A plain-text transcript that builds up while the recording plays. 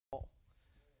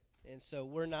And so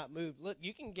we're not moved. Look,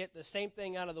 you can get the same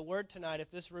thing out of the Word tonight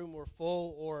if this room were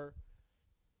full or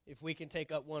if we can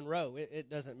take up one row. It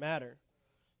doesn't matter.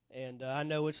 And I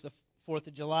know it's the 4th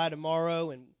of July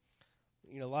tomorrow, and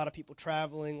a lot of people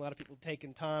traveling, a lot of people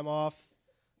taking time off.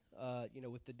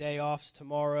 With the day offs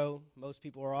tomorrow, most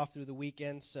people are off through the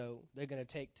weekend, so they're going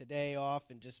to take today off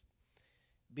and just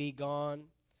be gone.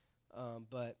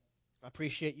 But I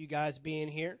appreciate you guys being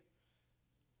here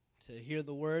to hear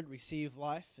the word, receive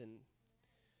life, and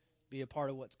be a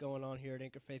part of what's going on here at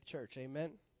Anchor Faith Church.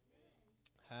 Amen?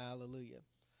 Hallelujah.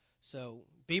 So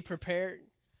be prepared.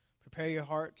 Prepare your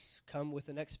hearts. Come with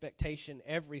an expectation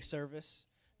every service.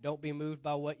 Don't be moved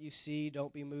by what you see.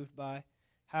 Don't be moved by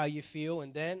how you feel.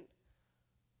 And then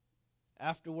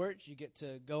afterwards, you get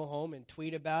to go home and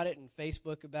tweet about it and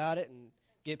Facebook about it and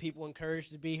get people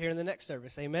encouraged to be here in the next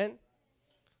service. Amen?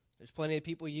 There's plenty of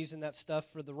people using that stuff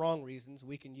for the wrong reasons.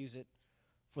 We can use it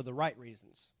for the right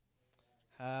reasons.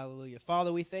 Hallelujah.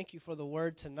 Father, we thank you for the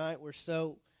word tonight. We're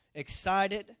so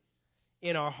excited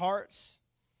in our hearts,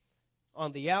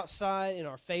 on the outside, in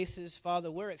our faces. Father,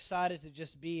 we're excited to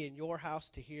just be in your house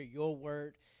to hear your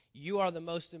word. You are the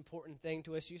most important thing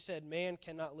to us. You said man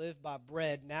cannot live by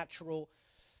bread, natural,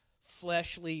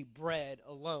 fleshly bread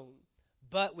alone.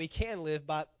 But we can live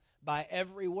by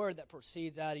every word that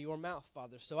proceeds out of your mouth,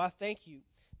 Father. So I thank you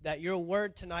that your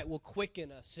word tonight will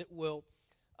quicken us. It will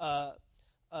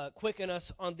quicken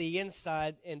us on the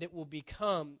inside, and it will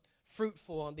become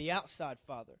fruitful on the outside,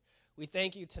 Father. We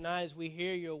thank you tonight as we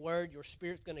hear your word. Your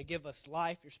Spirit's going to give us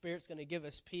life. Your Spirit's going to give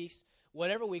us peace.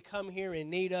 Whatever we come here in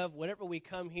need of, whatever we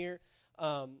come here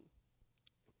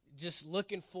just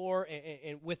looking for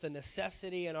and with a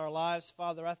necessity in our lives,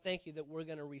 Father, I thank you that we're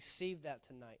going to receive that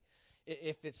tonight.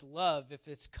 If it's love, if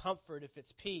it's comfort, if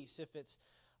it's peace, if it's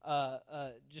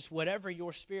just whatever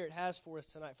your Spirit has for us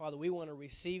tonight, Father, we want to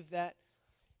receive that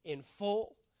in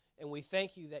full, and we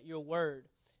thank you that your word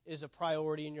is a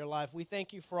priority in your life. We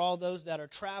thank you for all those that are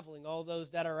traveling, all those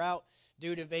that are out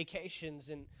due to vacations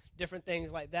and different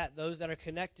things like that, those that are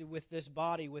connected with this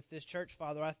body, with this church,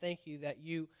 Father. I thank you that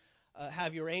you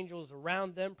have your angels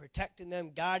around them, protecting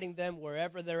them, guiding them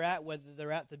wherever they're at, whether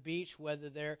they're at the beach, whether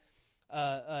they're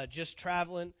just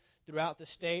traveling throughout the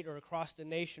state or across the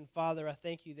nation. Father, I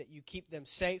thank you that you keep them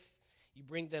safe. You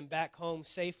bring them back home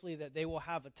safely, that they will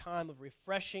have a time of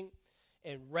refreshing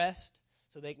and rest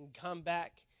so they can come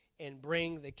back and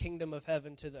bring the kingdom of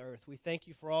heaven to the earth. We thank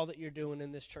you for all that you're doing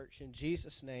in this church. In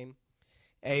Jesus' name,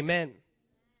 amen.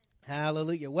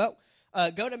 Hallelujah. Well,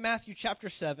 go to Matthew chapter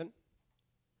 7.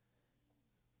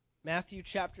 Matthew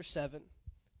chapter 7.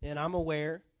 And I'm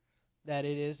aware that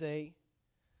it is a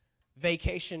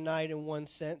vacation night in one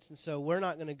sense, and so we're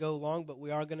not going to go long, but we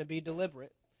are going to be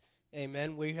deliberate.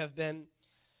 Amen. We have been,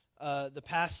 the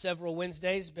past several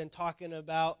Wednesdays, been talking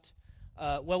about,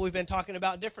 we've been talking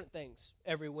about different things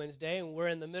every Wednesday, and we're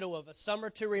in the middle of a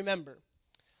summer to remember.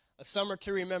 A summer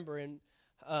to remember, and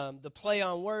the play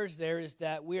on words there is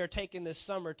that we are taking this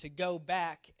summer to go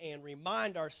back and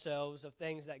remind ourselves of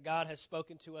things that God has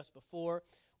spoken to us before,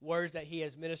 words that he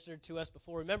has ministered to us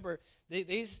before. Remember,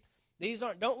 these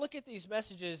aren't, don't look at these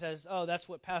messages as, oh, that's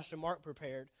what Pastor Mark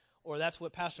prepared, or that's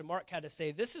what Pastor Mark had to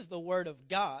say. This is the word of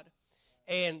God,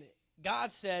 and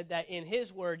God said that in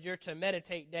his word you're to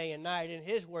meditate day and night. In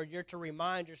his word you're to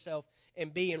remind yourself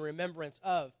and be in remembrance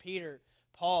of. Peter,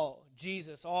 Paul,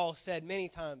 Jesus all said many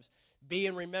times, be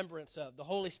in remembrance of. The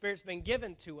Holy Spirit's been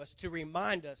given to us to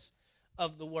remind us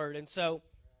of the word. And so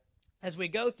as we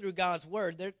go through God's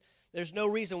word, there's no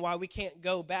reason why we can't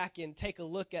go back and take a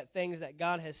look at things that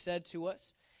God has said to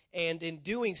us. And in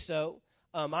doing so,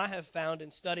 I have found in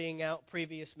studying out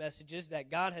previous messages that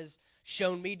God has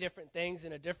shown me different things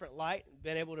in a different light,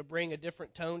 been able to bring a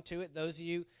different tone to it. Those of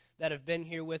you that have been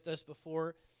here with us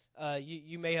before,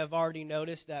 you may have already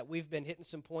noticed that we've been hitting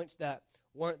some points that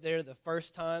weren't there the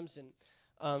first times.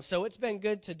 And so it's been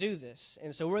good to do this.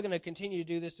 And so we're going to continue to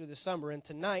do this through the summer. And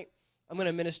tonight, I'm going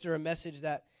to minister a message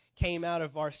that came out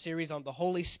of our series on the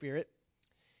Holy Spirit.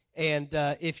 And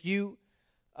if you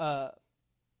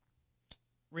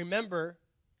remember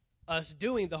us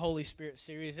doing the Holy Spirit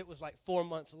series, it was like 4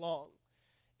 months long.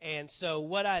 And so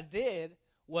what I did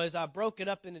was I broke it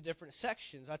up into different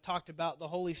sections. I talked about the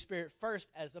Holy Spirit first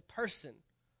as a person,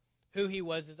 who he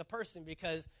was as a person,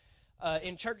 because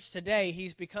in church today,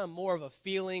 he's become more of a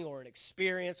feeling or an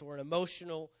experience or an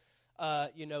emotional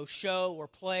show or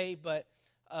play, but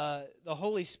the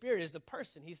Holy Spirit is a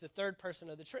person. He's the third person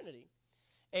of the Trinity.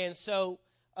 And so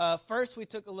first we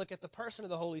took a look at the person of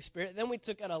the Holy Spirit. Then we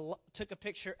took a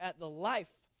picture at the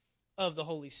life of the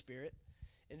Holy Spirit.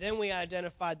 And then we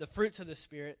identified the fruits of the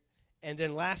Spirit. And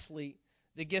then lastly,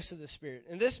 the gifts of the Spirit.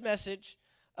 And this message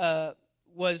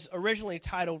was originally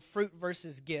titled Fruit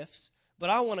versus Gifts, but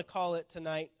I want to call it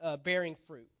tonight Bearing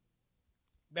Fruit.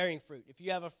 Bearing fruit. If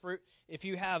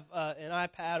you have an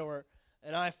iPad or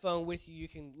an iPhone with you, you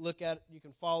can look at it, you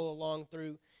can follow along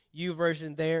through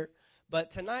YouVersion there.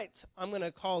 But tonight, I'm going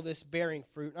to call this Bearing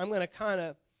Fruit. I'm going to kind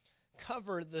of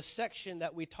cover the section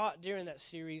that we taught during that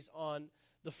series on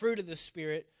the fruit of the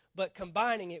Spirit, but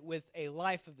combining it with a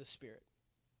life of the Spirit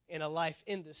and a life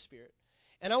in the Spirit.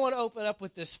 And I want to open up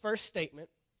with this first statement.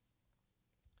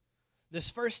 This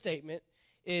first statement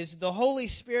is the Holy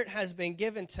Spirit has been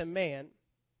given to man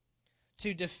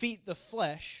to defeat the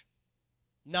flesh,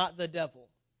 not the devil.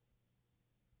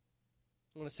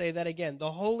 I'm going to say that again.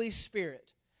 The Holy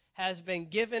Spirit has been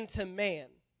given to man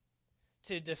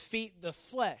to defeat the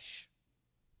flesh,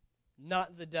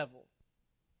 not the devil.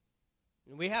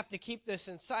 And we have to keep this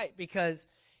in sight, because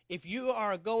if you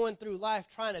are going through life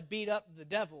trying to beat up the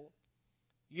devil,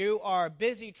 you are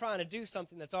busy trying to do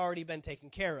something that's already been taken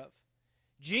care of.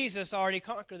 Jesus already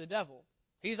conquered the devil.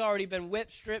 He's already been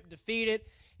whipped, stripped, defeated.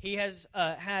 He has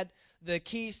had the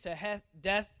keys to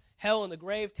death, hell, and the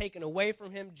grave taken away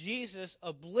from him. Jesus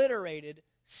obliterated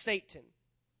Satan.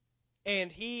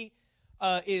 And he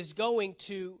is going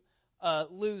to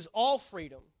lose all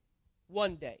freedom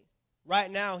one day.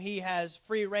 Right now, he has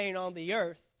free reign on the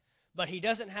earth, but he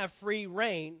doesn't have free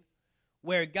reign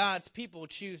where God's people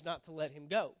choose not to let him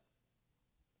go.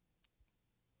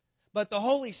 But the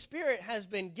Holy Spirit has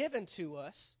been given to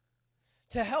us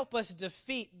to help us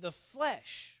defeat the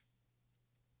flesh.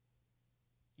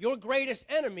 Your greatest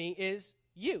enemy is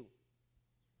you,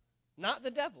 not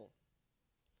the devil.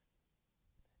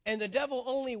 And the devil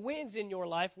only wins in your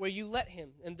life where you let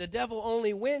him. And the devil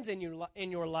only wins in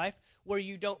your life where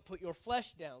you don't put your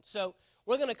flesh down. So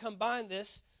we're going to combine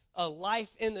this, a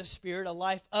life in the Spirit, a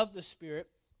life of the Spirit,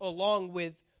 along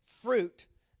with fruit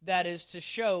that is to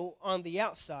show on the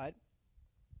outside.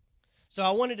 So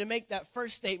I wanted to make that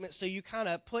first statement so you kind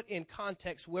of put in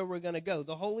context where we're going to go.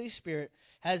 The Holy Spirit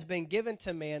has been given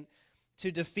to man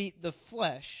to defeat the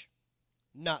flesh,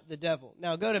 not the devil.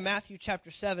 Now go to Matthew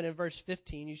chapter 7 and verse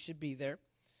 15. You should be there.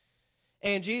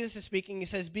 And Jesus is speaking. He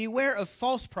says, beware of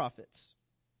false prophets.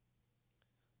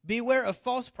 Beware of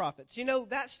false prophets. You know,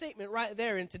 that statement right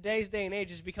there in today's day and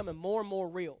age is becoming more and more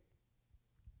real.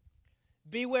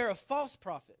 Beware of false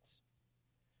prophets.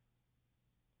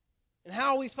 And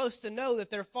how are we supposed to know that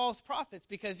they're false prophets?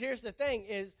 Because here's the thing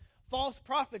is, false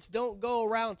prophets don't go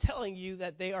around telling you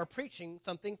that they are preaching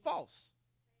something false.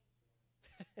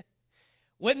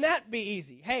 Wouldn't that be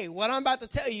easy? Hey, what I'm about to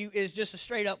tell you is just a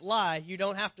straight up lie. You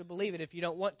don't have to believe it if you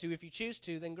don't want to. If you choose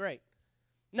to, then great.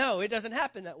 No, it doesn't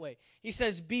happen that way. He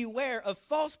says, beware of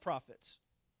false prophets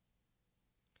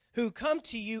who come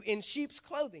to you in sheep's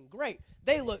clothing. Great.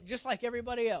 They look just like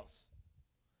everybody else.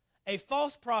 A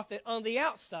false prophet on the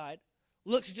outside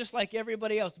looks just like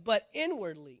everybody else, but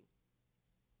inwardly,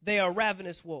 they are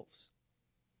ravenous wolves.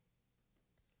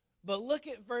 But look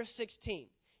at verse 16.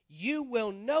 You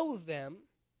will know them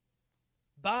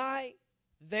by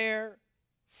their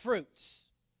fruits.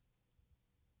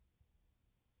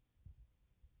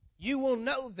 You will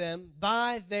know them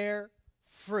by their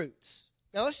fruits.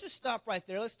 Now let's just stop right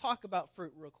there. Let's talk about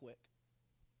fruit real quick.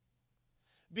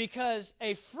 Because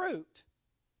a fruit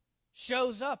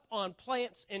shows up on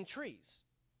plants and trees.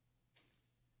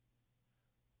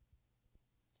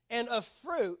 And a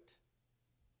fruit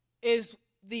is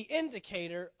the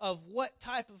indicator of what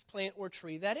type of plant or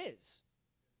tree that is.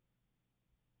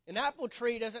 An apple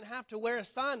tree doesn't have to wear a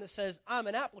sign that says, I'm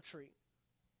an apple tree,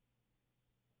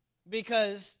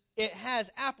 because it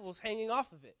has apples hanging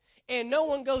off of it. And no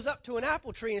one goes up to an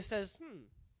apple tree and says,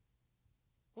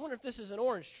 I wonder if this is an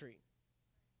orange tree.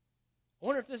 I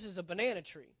wonder if this is a banana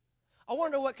tree. I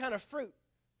wonder what kind of fruit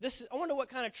this is. I wonder what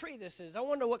kind of tree this is. I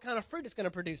wonder what kind of fruit it's going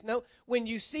to produce. No, when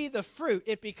you see the fruit,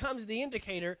 it becomes the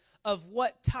indicator of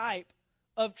what type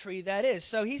of tree that is.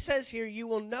 So he says here, you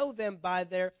will know them by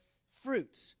their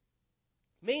fruits.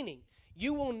 Meaning,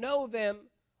 you will know them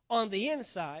on the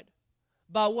inside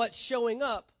by what's showing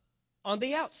up on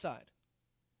the outside.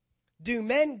 Do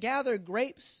men gather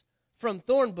grapes from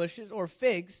thorn bushes or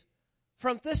figs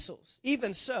from thistles?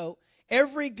 Even so,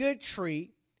 every good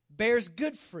tree bears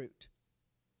good fruit,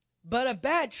 but a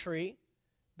bad tree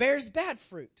bears bad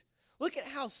fruit. Look at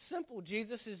how simple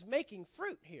Jesus is making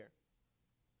fruit here.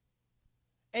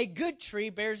 A good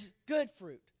tree bears good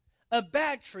fruit. A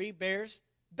bad tree bears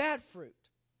bad fruit.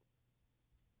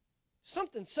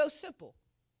 Something so simple.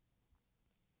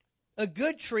 A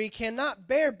good tree cannot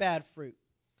bear bad fruit,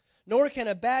 nor can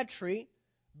a bad tree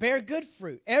bear good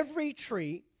fruit. Every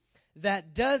tree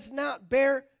that does not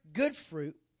bear good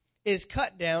fruit is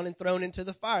cut down and thrown into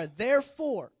the fire.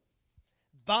 Therefore,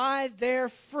 by their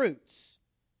fruits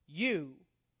you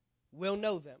will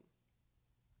know them.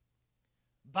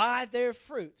 By their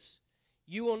fruits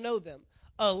you will know them.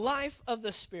 A life of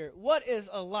the Spirit. What is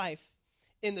a life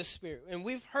in the Spirit? And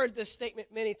we've heard this statement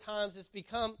many times. It's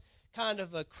become kind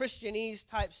of a Christianese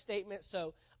type statement.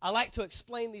 So I like to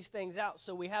explain these things out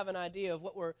so we have an idea of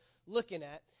what we're looking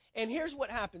at. And here's what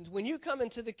happens. When you come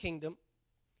into the kingdom,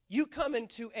 you come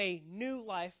into a new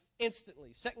life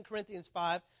instantly. 2 Corinthians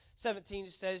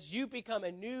 5:17 says, you become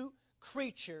a new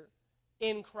creature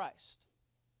in Christ.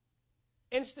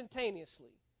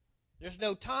 Instantaneously. There's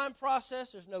no time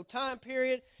process. There's no time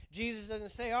period. Jesus doesn't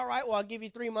say, all right, well, I'll give you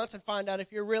 3 months and find out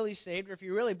if you're really saved or if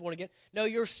you're really born again. No,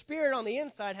 your spirit on the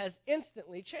inside has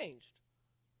instantly changed.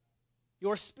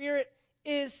 Your spirit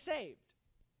is saved.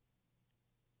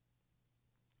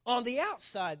 On the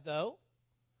outside, though,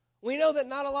 we know that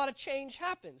not a lot of change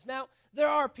happens. Now, there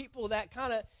are people that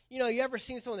kind of, you ever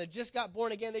seen someone that just got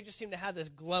born again? They just seem to have this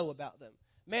glow about them.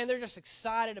 Man, they're just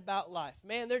excited about life.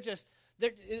 Man,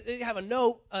 they have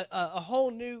a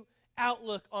whole new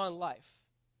outlook on life.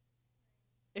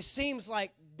 It seems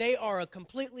like they are a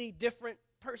completely different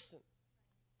person.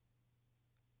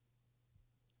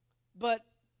 But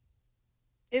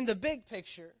in the big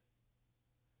picture,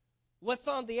 what's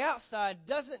on the outside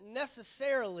doesn't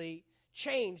necessarily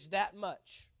change that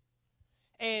much.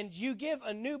 And you give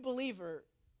a new believer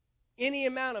any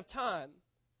amount of time,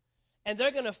 and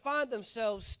they're going to find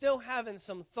themselves still having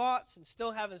some thoughts and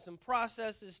still having some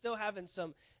processes, still having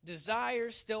some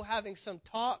desires, still having some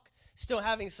talk, still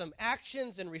having some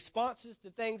actions and responses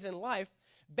to things in life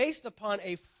based upon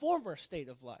a former state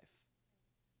of life.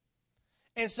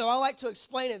 And so I like to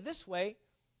explain it this way.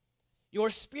 Your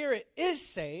spirit is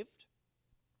saved.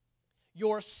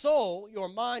 Your soul, your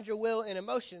mind, your will, and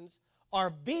emotions are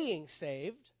being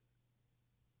saved,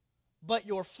 but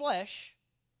your flesh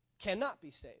cannot be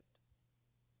saved.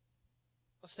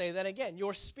 I'll say that again.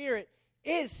 Your spirit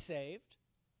is saved.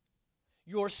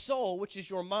 Your soul, which is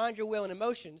your mind, your will, and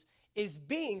emotions, is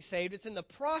being saved. It's in the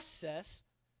process.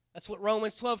 That's what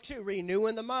Romans 12:2,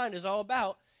 renewing the mind, is all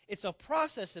about. It's a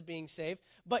process of being saved,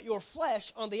 but your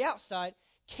flesh on the outside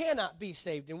cannot be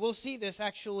saved. And we'll see this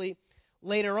actually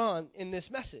later on in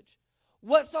this message.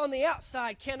 What's on the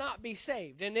outside cannot be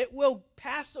saved, and it will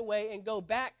pass away and go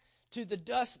back to the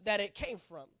dust that it came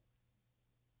from.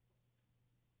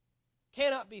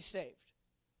 Cannot be saved.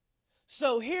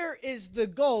 So here is the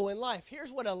goal in life.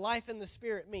 Here's what a life in the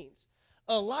Spirit means.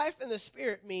 A life in the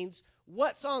Spirit means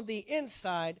what's on the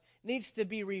inside needs to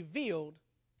be revealed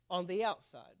on the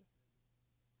outside.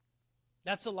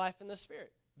 That's a life in the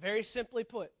Spirit. Very simply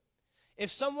put. If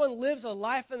someone lives a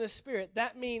life in the Spirit,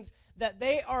 that means that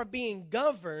they are being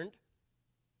governed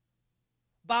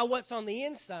by what's on the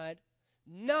inside,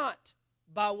 not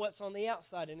by what's on the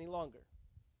outside any longer.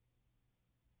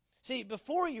 See,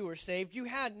 before you were saved, you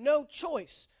had no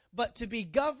choice but to be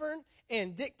governed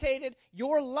and dictated.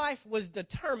 Your life was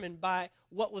determined by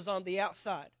what was on the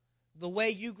outside, the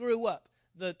way you grew up,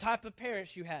 the type of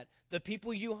parents you had, the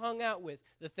people you hung out with,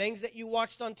 the things that you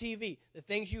watched on TV, the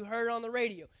things you heard on the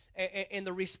radio, and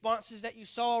the responses that you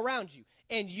saw around you.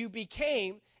 And you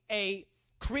became a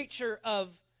creature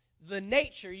of the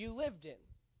nature you lived in.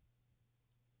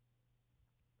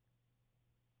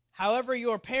 However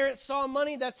your parents saw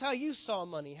money, that's how you saw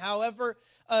money. However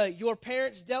your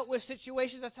parents dealt with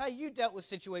situations, that's how you dealt with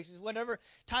situations. Whatever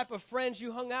type of friends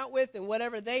you hung out with and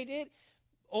whatever they did,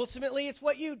 ultimately it's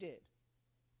what you did.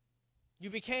 You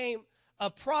became a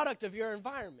product of your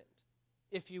environment,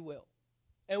 if you will.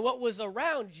 And what was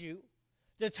around you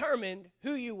determined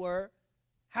who you were,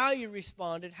 how you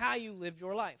responded, how you lived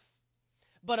your life.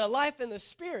 But a life in the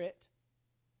Spirit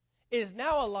is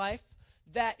now a life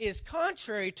that is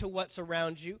contrary to what's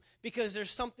around you because there's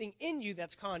something in you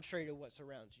that's contrary to what's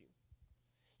around you.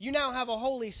 You now have a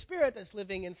Holy Spirit that's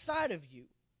living inside of you.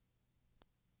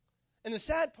 And the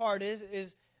sad part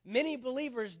is many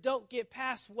believers don't get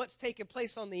past what's taking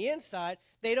place on the inside.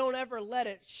 They don't ever let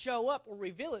it show up or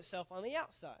reveal itself on the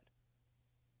outside.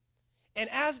 And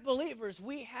as believers,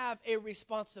 we have a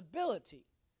responsibility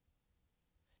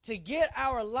to get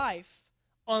our life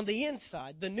on the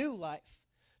inside, the new life,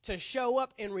 to show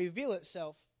up and reveal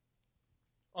itself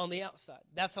on the outside.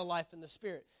 That's a life in the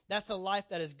Spirit. That's a life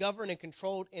that is governed and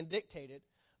controlled and dictated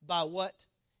by what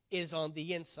is on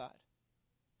the inside.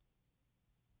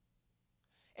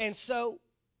 And so,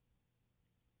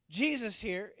 Jesus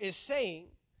here is saying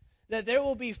that there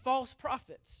will be false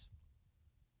prophets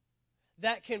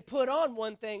that can put on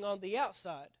one thing on the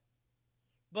outside,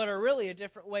 but are really a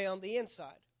different way on the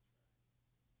inside.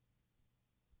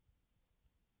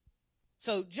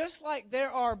 So just like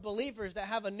there are believers that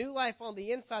have a new life on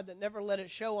the inside that never let it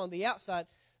show on the outside,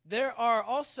 there are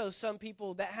also some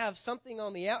people that have something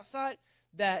on the outside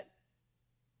that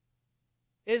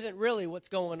isn't really what's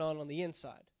going on the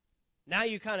inside. Now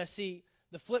you kind of see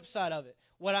the flip side of it.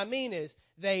 What I mean is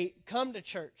they come to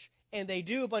church and they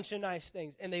do a bunch of nice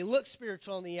things and they look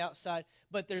spiritual on the outside,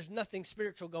 but there's nothing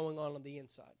spiritual going on the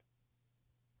inside.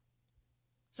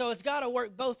 So it's got to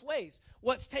work both ways.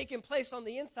 What's taking place on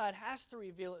the inside has to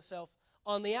reveal itself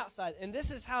on the outside. And this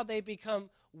is how they become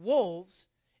wolves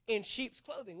in sheep's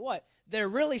clothing. What? They're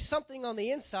really something on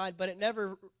the inside, but it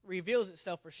never reveals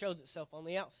itself or shows itself on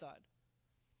the outside.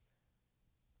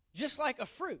 Just like a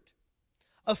fruit.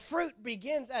 A fruit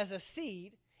begins as a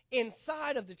seed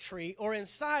inside of the tree or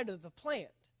inside of the plant.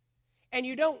 And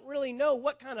you don't really know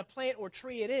what kind of plant or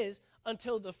tree it is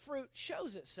until the fruit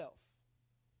shows itself.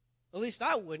 At least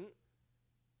I wouldn't.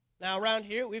 Now, around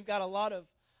here, we've got a lot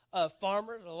of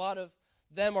farmers. A lot of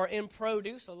them are in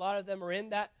produce. A lot of them are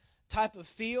in that type of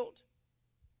field,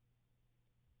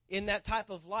 in that type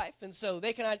of life. And so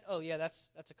they can, oh, yeah,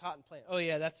 that's a cotton plant. Oh,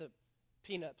 yeah, that's a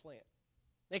peanut plant.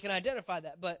 They can identify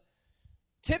that. But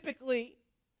typically,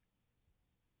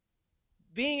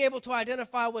 being able to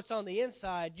identify what's on the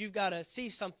inside, you've got to see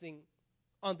something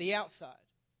on the outside.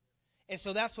 And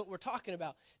so that's what we're talking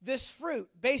about. This fruit,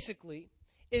 basically,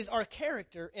 is our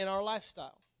character and our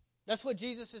lifestyle. That's what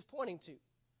Jesus is pointing to.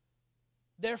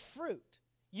 Their fruit.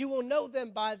 You will know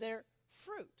them by their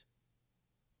fruit.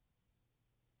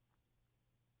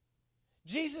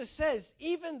 Jesus says,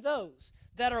 even those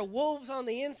that are wolves on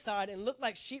the inside and look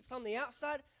like sheep on the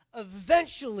outside,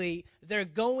 eventually they're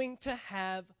going to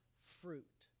have fruit.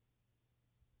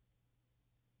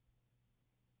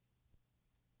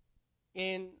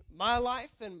 In my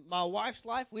life and my wife's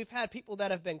life, we've had people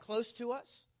that have been close to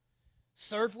us,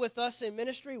 served with us in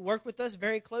ministry, worked with us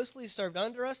very closely, served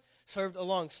under us, served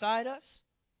alongside us.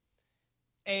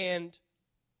 And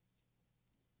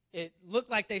it looked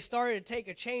like they started to take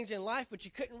a change in life, but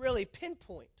you couldn't really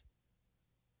pinpoint.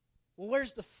 Well,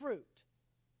 where's the fruit?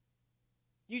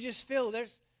 You just feel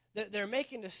they're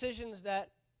making decisions that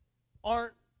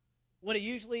aren't what it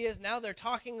usually is. Now they're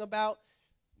talking about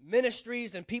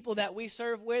ministries and people that we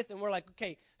serve with, and we're like,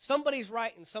 okay, somebody's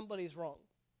right and somebody's wrong.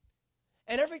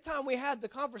 And every time we had the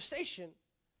conversation,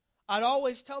 I'd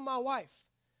always tell my wife,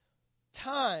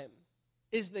 time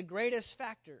is the greatest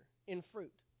factor in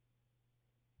fruit.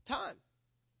 Time.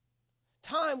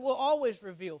 Time will always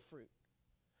reveal fruit.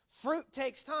 Fruit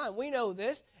takes time. We know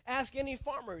this. Ask any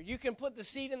farmer. You can put the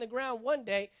seed in the ground one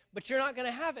day, but you're not going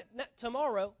to have it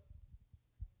tomorrow.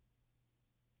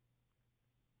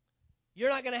 You're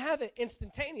not going to have it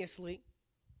instantaneously.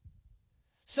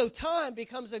 So time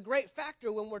becomes a great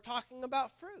factor when we're talking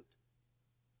about fruit.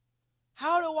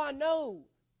 How do I know?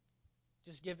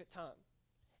 Just give it time.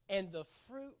 And the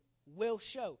fruit will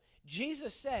show.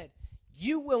 Jesus said,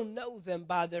 you will know them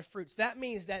by their fruits. That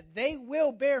means that they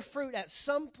will bear fruit at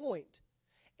some point.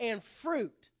 And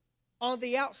fruit on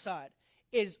the outside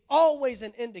is always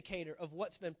an indicator of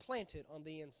what's been planted on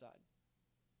the inside.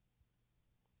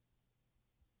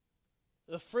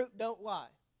 The fruit don't lie.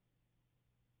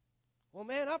 Well,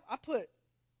 man, I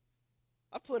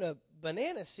put a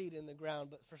banana seed in the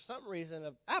ground, but for some reason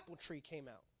an apple tree came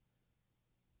out.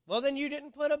 Well, then you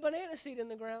didn't put a banana seed in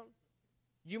the ground.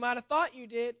 You might have thought you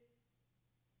did.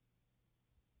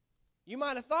 You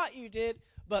might have thought you did,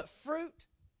 but fruit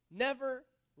never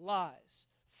lies.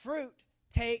 Fruit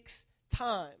takes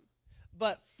time.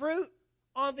 But fruit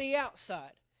on the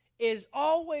outside is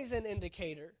always an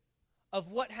indicator of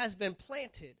what has been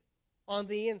planted on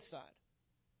the inside.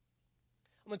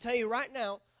 I'm going to tell you right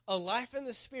now, a life in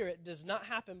the Spirit does not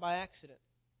happen by accident.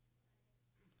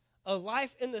 A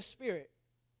life in the Spirit,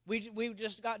 we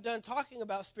just got done talking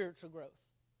about spiritual growth.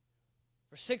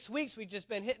 For 6 weeks, we've just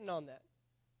been hitting on that.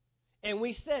 And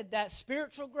we said that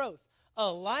spiritual growth, a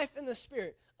life in the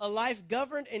Spirit, a life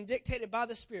governed and dictated by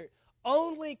the Spirit,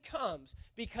 only comes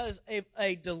because of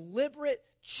a deliberate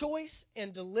choice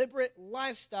and deliberate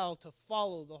lifestyle to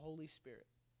follow the Holy Spirit.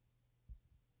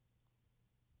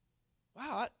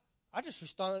 Wow, I just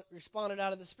responded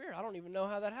out of the Spirit. I don't even know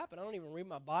how that happened. I don't even read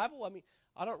my Bible. I mean,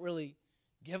 I don't really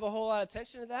give a whole lot of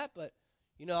attention to that, but,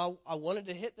 you know, I wanted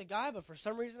to hit the guy, but for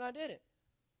some reason I didn't.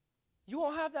 You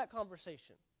won't have that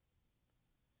conversation.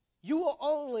 You will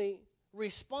only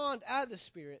respond out of the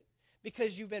Spirit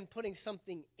because you've been putting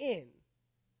something in.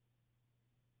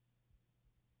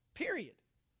 Period.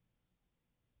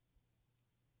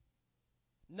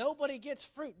 Nobody gets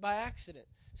fruit by accident.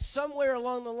 Somewhere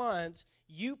along the lines,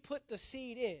 you put the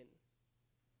seed in.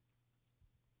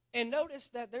 And notice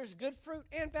that there's good fruit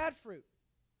and bad fruit.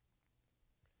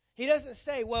 He doesn't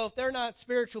say, well, if they're not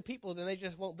spiritual people, then they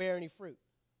just won't bear any fruit.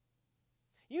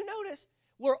 You notice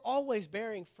we're always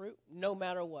bearing fruit no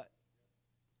matter what.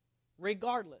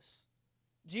 Regardless.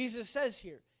 Jesus says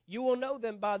here, you will know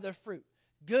them by their fruit,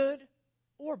 good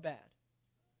or bad.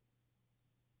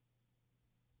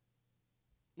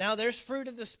 Now there's fruit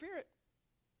of the Spirit,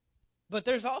 but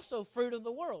there's also fruit of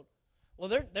the world. Well,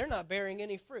 they're not bearing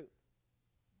any fruit.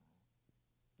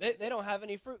 They don't have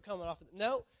any fruit coming off of them.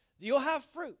 No, you'll have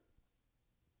fruit.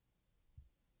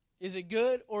 Is it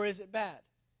good or is it bad?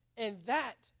 And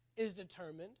that is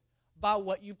determined by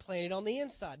what you planted on the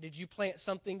inside. Did you plant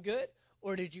something good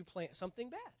or did you plant something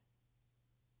bad?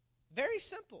 Very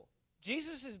simple.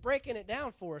 Jesus is breaking it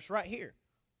down for us right here.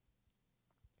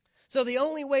 So the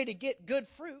only way to get good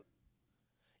fruit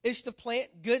is to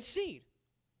plant good seed.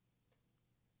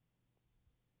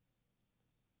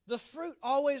 The fruit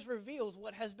always reveals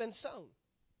what has been sown.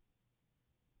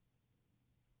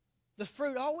 The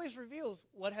fruit always reveals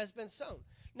what has been sown.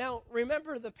 Now,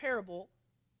 remember the parable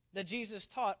that Jesus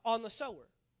taught on the sower.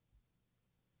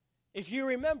 If you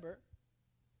remember,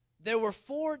 there were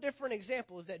 4 different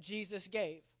examples that Jesus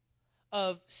gave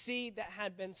of seed that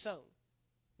had been sown.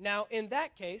 Now, in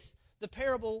that case, the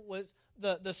parable was,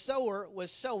 the sower was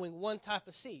sowing one type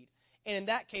of seed. And in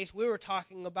that case, we were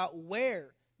talking about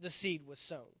where the seed was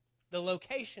sown, the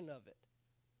location of it,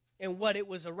 and what it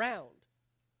was around.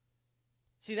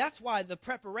 See, that's why the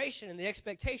preparation and the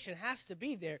expectation has to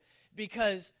be there,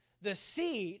 because the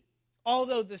seed,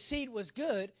 although the seed was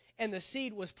good and the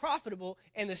seed was profitable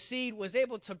and the seed was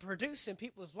able to produce in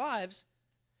people's lives,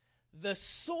 the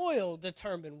soil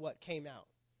determined what came out.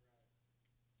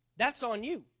 That's on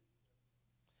you.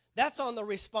 That's on the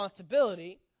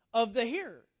responsibility of the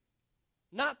hearer,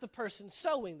 not the person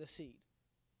sowing the seed.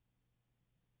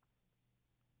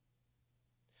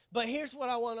 But here's what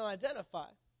I want to identify,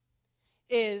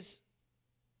 is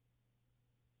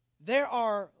there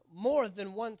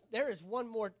is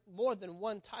more than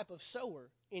one type of sower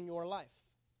in your life.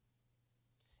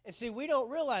 And see, we don't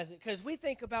realize it because we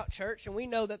think about church and we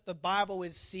know that the Bible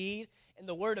is seed and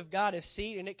the Word of God is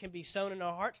seed and it can be sown in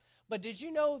our hearts. But did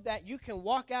you know that you can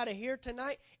walk out of here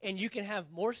tonight and you can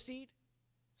have more seed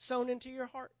sown into your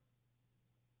heart?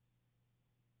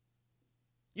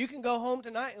 You can go home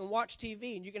tonight and watch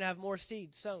TV and you can have more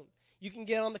seed sown. You can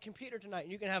get on the computer tonight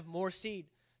and you can have more seed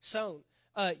sown.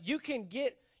 You can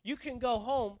go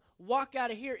home, walk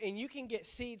out of here, and you can get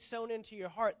seed sown into your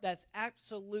heart that's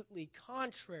absolutely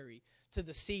contrary to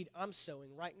the seed I'm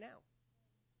sowing right now.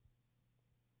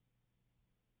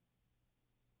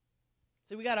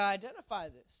 So we got to identify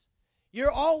this.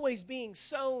 You're always being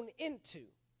sown into,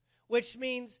 which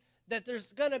means that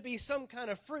there's going to be some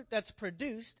kind of fruit that's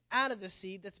produced out of the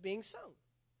seed that's being sown.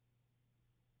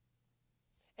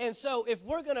 And so if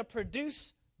we're going to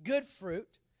produce good fruit,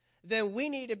 then we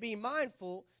need to be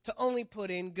mindful to only put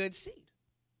in good seed.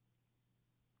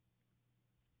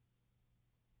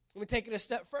 Let me take it a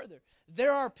step further.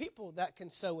 There are people that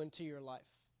can sow into your life.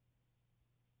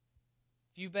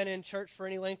 If you've been in church for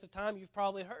any length of time, you've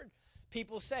probably heard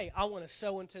people say, I want to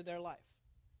sow into their life.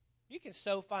 You can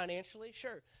sow financially,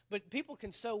 sure, but people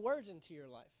can sow words into your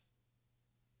life.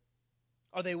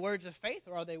 Are they words of faith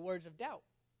or are they words of doubt?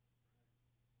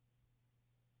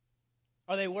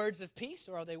 Are they words of peace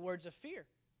or are they words of fear?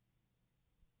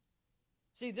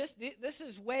 See, this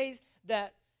is ways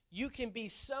that you can be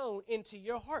sown into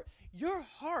your heart. Your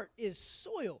heart is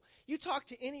soil. You talk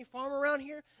to any farmer around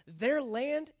here, their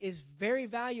land is very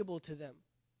valuable to them.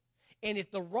 And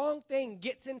if the wrong thing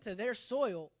gets into their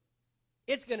soil,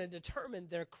 it's going to determine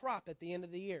their crop at the end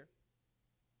of the year,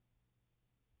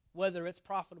 whether it's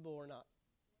profitable or not.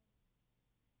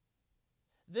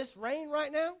 This rain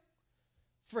right now,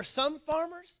 for some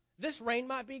farmers, this rain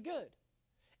might be good.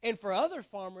 And for other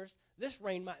farmers, this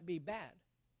rain might be bad.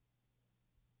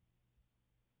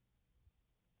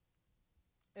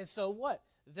 And so what?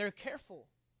 They're careful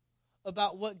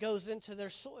about what goes into their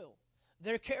soil.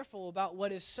 They're careful about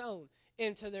what is sown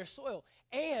into their soil.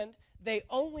 And they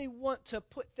only want to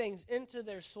put things into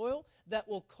their soil that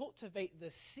will cultivate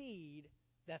the seed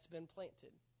that's been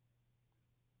planted.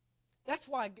 That's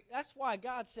why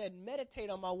God said,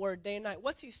 meditate on my word day and night.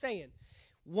 What's he saying?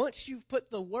 Once you've put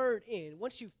the word in,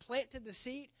 once you've planted the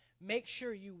seed, make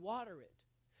sure you water it.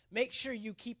 Make sure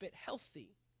you keep it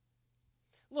healthy.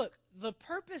 Look, the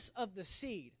purpose of the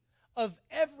seed, of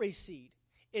every seed,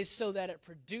 is so that it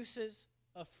produces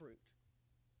a fruit.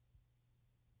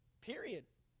 Period.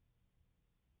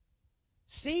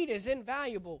 Seed is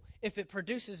invaluable if it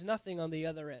produces nothing on the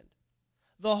other end.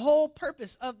 The whole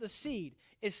purpose of the seed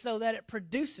is so that it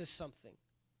produces something.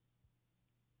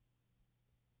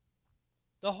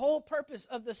 The whole purpose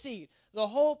of the seed, the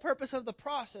whole purpose of the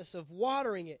process of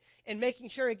watering it and making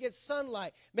sure it gets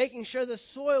sunlight, making sure the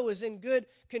soil is in good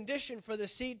condition for the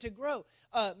seed to grow,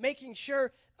 making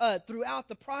sure throughout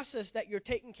the process that you're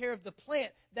taking care of the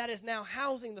plant that is now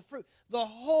housing the fruit. The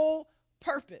whole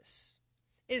purpose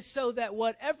is so that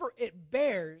whatever it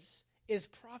bears is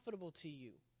profitable to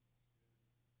you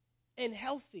and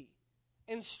healthy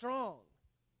and strong.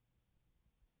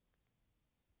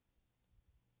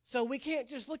 So we can't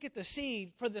just look at the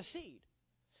seed for the seed.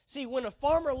 See, when a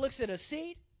farmer looks at a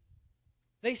seed,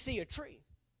 they see a tree.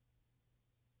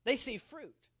 They see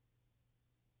fruit.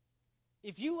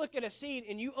 If you look at a seed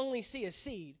and you only see a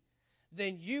seed,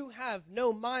 then you have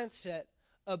no mindset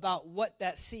about what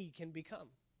that seed can become.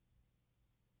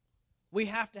 We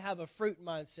have to have a fruit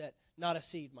mindset, not a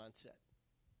seed mindset.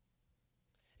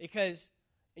 Because,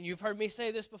 and you've heard me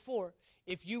say this before,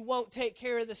 if you won't take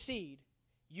care of the seed,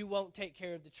 you won't take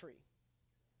care of the tree.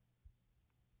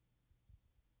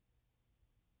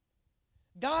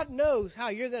 God knows how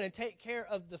you're going to take care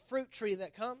of the fruit tree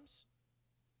that comes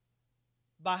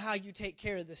by how you take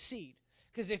care of the seed.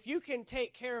 Because if you can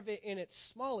take care of it in its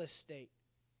smallest state,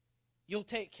 you'll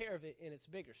take care of it in its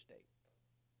bigger state.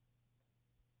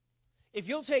 If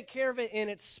you'll take care of it in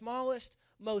its smallest,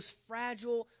 most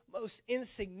fragile, most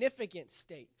insignificant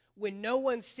state, when no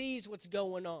one sees what's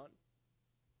going on,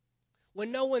 when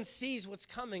no one sees what's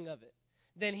coming of it,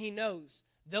 then he knows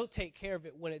they'll take care of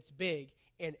it when it's big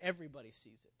and everybody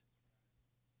sees it.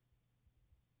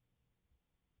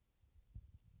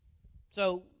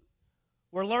 So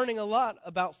we're learning a lot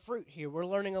about fruit here. We're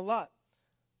learning a lot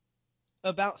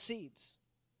about seeds.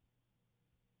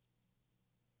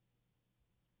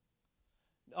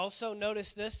 Also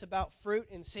notice this about fruit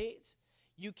and seeds.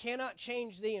 You cannot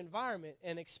change the environment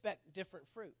and expect different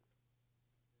fruit.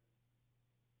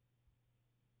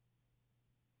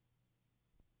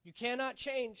 You cannot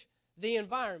change the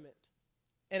environment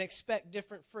and expect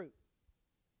different fruit.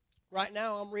 Right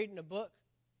now I'm reading a book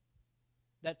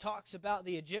that talks about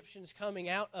the Egyptians coming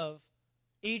out of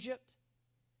Egypt.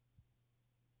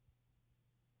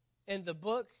 And the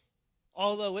book,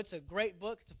 although it's a great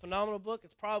book, it's a phenomenal book,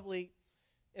 it's probably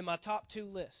in my top 2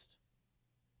 list.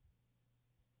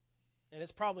 And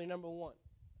it's probably number 1.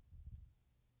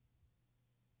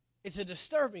 It's a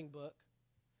disturbing book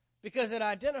because it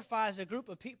identifies a group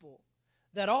of people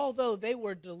that although they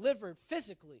were delivered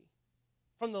physically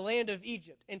from the land of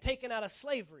Egypt and taken out of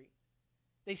slavery,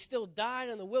 they still died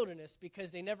in the wilderness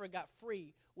because they never got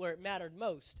free where it mattered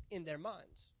most, in their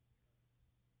minds.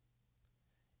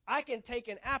 I can take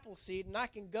an apple seed and I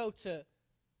can go to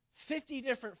 50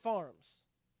 different farms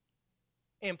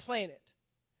and plant it,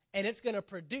 and it's going to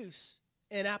produce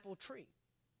an apple tree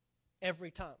every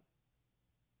time.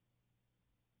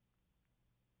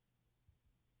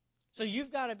 So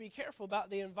you've got to be careful about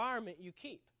the environment you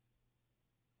keep.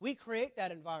 We create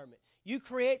that environment. You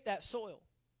create that soil.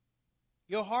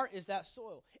 Your heart is that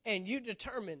soil, and you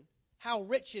determine how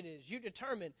rich it is. You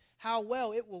determine how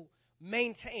well it will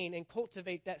maintain and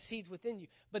cultivate that seeds within you.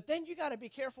 But then you got to be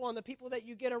careful on the people that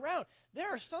you get around. There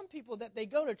are some people that they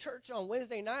go to church on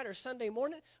Wednesday night or Sunday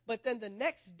morning, but then the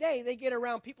next day they get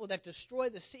around people that destroy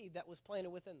the seed that was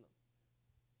planted within them.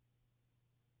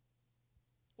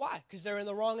 Why? Because they're in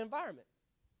the wrong environment.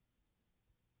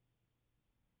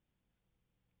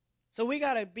 So we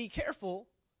got to be careful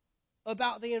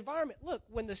about the environment. Look,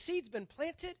 when the seed's been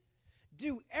planted,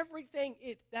 do everything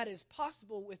that is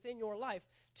possible within your life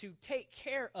to take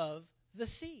care of the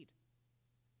seed.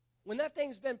 When that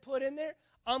thing's been put in there,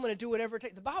 I'm going to do whatever it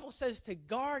takes. The Bible says to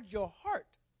guard your heart,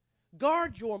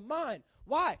 guard your mind.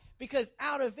 Why? Because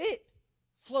out of it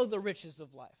flow the riches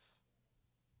of life.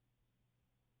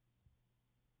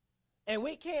 And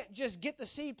we can't just get the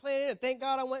seed planted and thank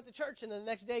God I went to church and then the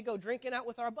next day go drinking out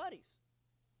with our buddies.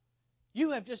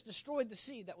 You have just destroyed the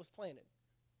seed that was planted.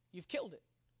 You've killed it.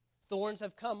 Thorns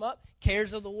have come up.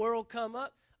 Cares of the world come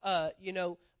up.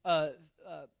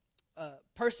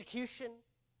 Persecution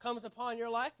comes upon your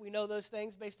life. We know those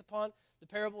things based upon the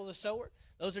parable of the sower.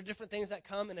 Those are different things that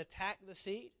come and attack the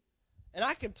seed. And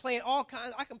I can plant all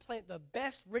kinds. I can plant the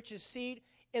best, richest seed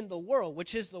in the world,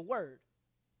 which is the Word,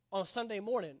 on Sunday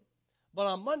morning. But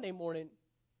on Monday morning,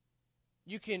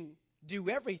 you can do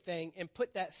everything and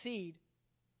put that seed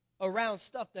around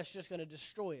stuff that's just going to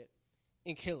destroy it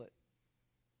and kill it.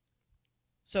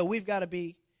 So we've got to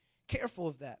be careful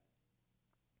of that.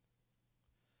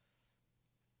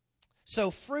 So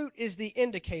fruit is the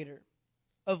indicator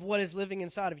of what is living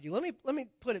inside of you. Let me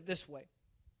put it this way.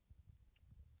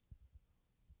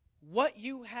 What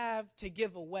you have to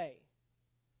give away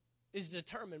is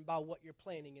determined by what you're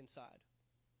planting inside.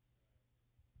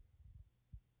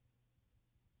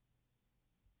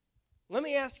 Let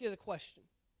me ask you the question.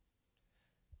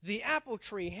 The apple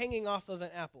tree hanging off of an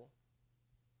apple,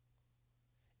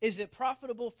 is it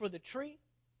profitable for the tree,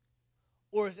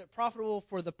 or is it profitable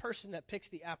for the person that picks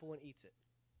the apple and eats it?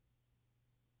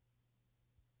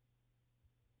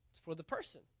 It's for the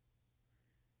person.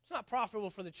 It's not profitable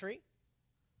for the tree.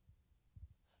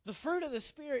 The fruit of the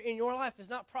Spirit in your life is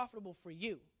not profitable for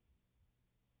you.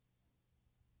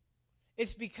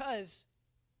 It's because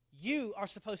you are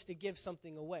supposed to give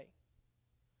something away.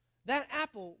 That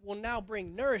apple will now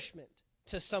bring nourishment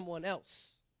to someone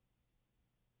else.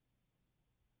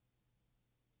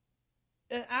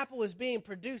 An apple is being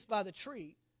produced by the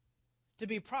tree to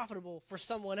be profitable for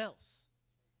someone else.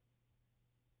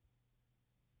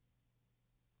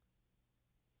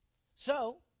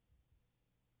 So,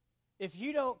 if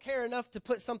you don't care enough to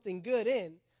put something good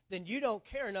in, then you don't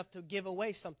care enough to give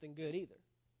away something good either.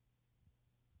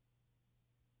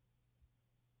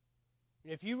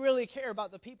 If you really care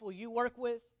about the people you work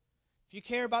with, if you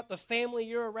care about the family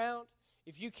you're around,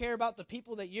 if you care about the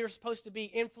people that you're supposed to be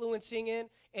influencing in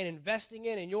and investing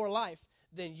in your life,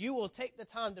 then you will take the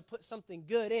time to put something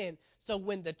good in, so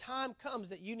when the time comes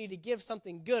that you need to give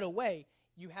something good away,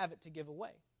 you have it to give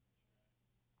away.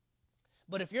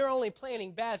 But if you're only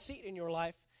planting bad seed in your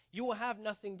life, you will have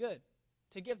nothing good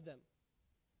to give them.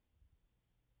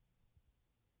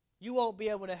 You won't be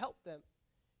able to help them.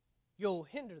 You'll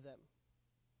hinder them.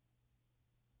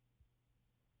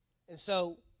 And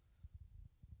so,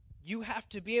 you have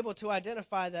to be able to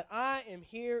identify that I am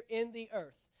here in the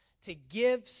earth to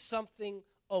give something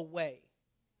away.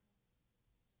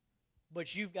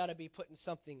 But you've got to be putting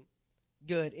something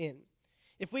good in.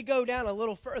 If we go down a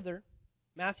little further,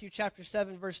 Matthew chapter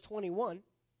 7, verse 21,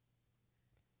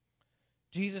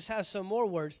 Jesus has some more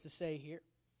words to say here.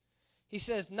 He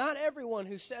says, "Not everyone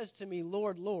who says to me,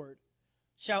 'Lord, Lord,'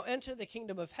 shall enter the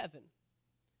kingdom of heaven,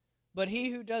 but he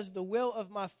who does the will of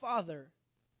my Father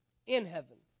in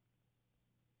heaven.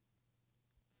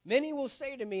 Many will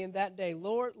say to me in that day,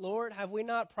 'Lord, Lord, have we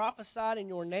not prophesied in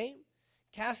your name,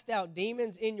 cast out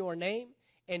demons in your name,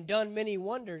 and done many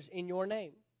wonders in your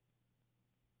name?'"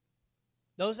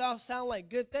 Those all sound like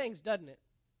good things, doesn't it?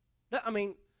 I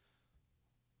mean,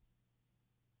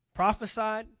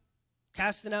 prophesied,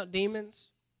 casting out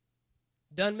demons,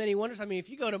 done many wonders. I mean, if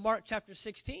you go to Mark chapter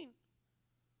 16,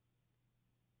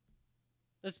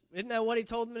 isn't that what he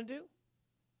told them to do?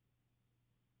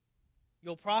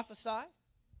 You'll prophesy,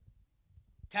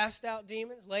 cast out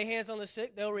demons, lay hands on the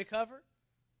sick, they'll recover.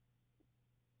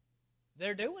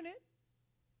 They're doing it.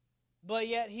 But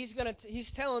yet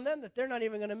he's telling them that they're not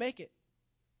even going to make it.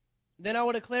 Then I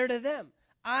will declare to them,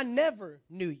 "I never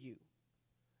knew you.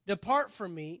 Depart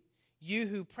from me, you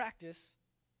who practice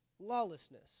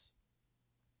lawlessness."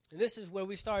 And this is where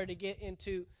we started to get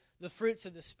into the fruits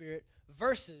of the Spirit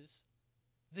versus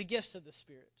the gifts of the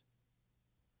Spirit.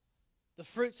 The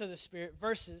fruits of the Spirit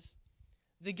versus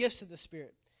the gifts of the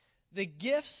Spirit. The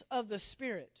gifts of the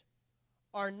Spirit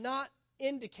are not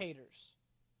indicators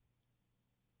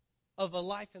of a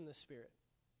life in the Spirit.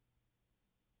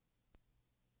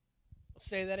 I'll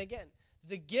say that again.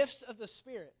 The gifts of the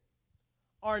Spirit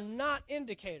are not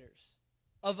indicators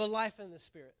of a life in the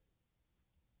Spirit.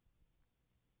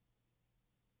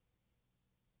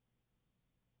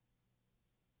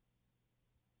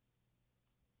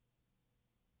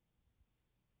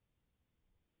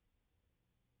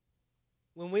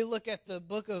 When we look at the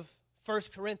book of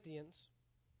 1 Corinthians,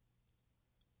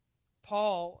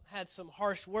 Paul had some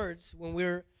harsh words when we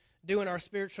were doing our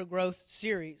spiritual growth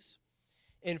series.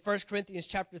 In 1 Corinthians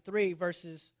chapter 3,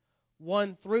 verses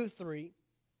 1 through 3,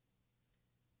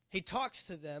 he talks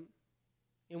to them,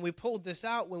 and we pulled this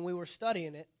out when we were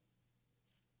studying it.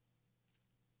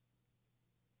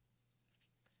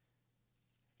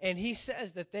 And he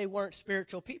says that they weren't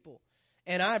spiritual people.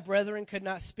 "And I, brethren, could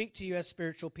not speak to you as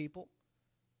spiritual people,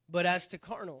 but as to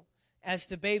carnal, as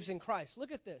to babes in Christ."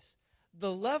 Look at this.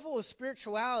 The level of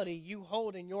spirituality you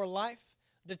hold in your life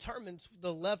determines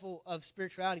the level of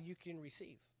spirituality you can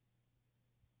receive.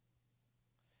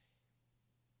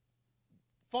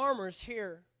 Farmers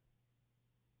here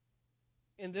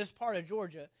in this part of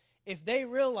Georgia, if they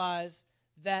realize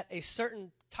that a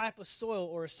certain type of soil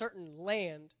or a certain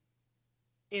land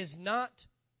is not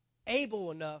able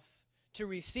enough to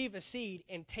receive a seed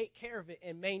and take care of it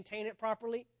and maintain it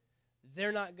properly,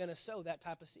 they're not going to sow that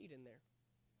type of seed in there.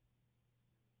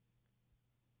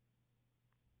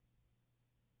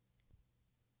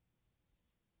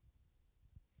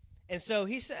 And so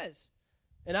he says,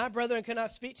 "And I, brethren,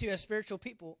 cannot speak to you as spiritual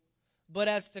people, but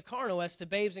as to carnal, as to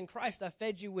babes in Christ, I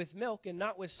fed you with milk and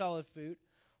not with solid food.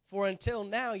 For until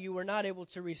now you were not able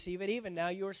to receive it, even now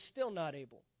you are still not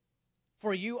able.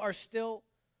 for you are still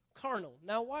carnal.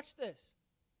 Now watch this.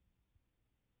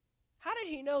 How did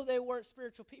he know they weren't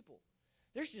spiritual people?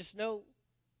 There's just no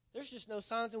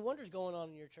signs and wonders going on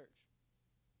in your church.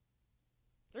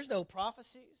 There's no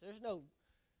prophecies. There's no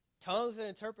tongues and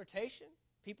interpretation.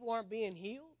 People aren't being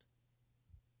healed.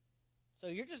 So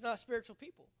you're just not spiritual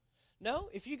people. No,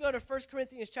 if you go to 1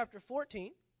 Corinthians chapter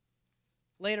 14,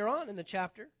 later on in the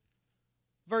chapter,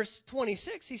 verse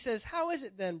 26, he says, how is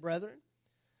it then, brethren,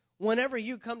 whenever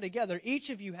you come together, each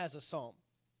of you has a psalm,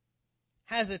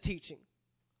 has a teaching,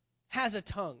 has a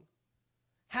tongue,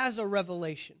 has a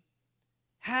revelation,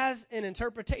 has an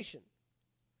interpretation.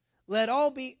 Let all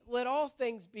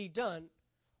things be done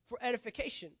for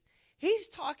edification. He's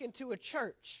talking to a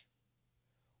church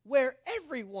where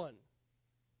everyone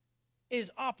is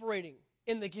operating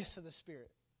in the gifts of the Spirit.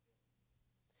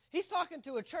 He's talking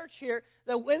to a church here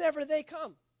that whenever they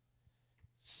come,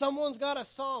 someone's got a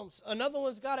psalm, another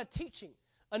one's got a teaching,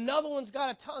 another one's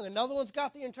got a tongue, another one's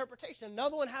got the interpretation,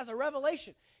 another one has a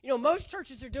revelation. You know, most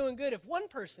churches are doing good if one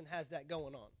person has that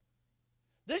going on.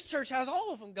 This church has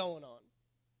all of them going on.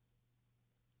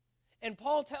 And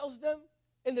Paul tells them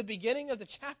in the beginning of the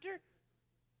chapter,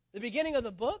 the beginning of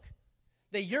the book,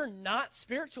 that you're not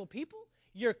spiritual people,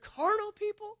 you're carnal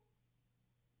people.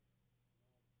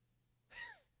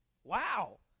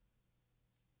 Wow.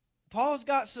 Paul's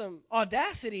got some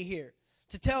audacity here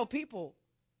to tell people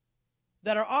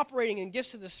that are operating in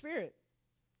gifts of the Spirit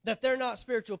that they're not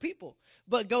spiritual people.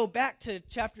 But go back to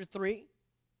chapter 3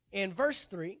 and verse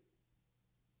 3.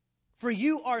 For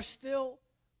you are still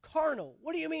carnal.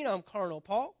 What do you mean I'm carnal,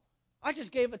 Paul? I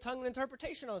just gave a tongue and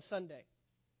interpretation on Sunday.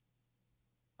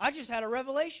 I just had a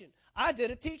revelation. I did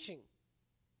a teaching.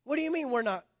 What do you mean we're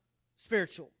not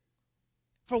spiritual?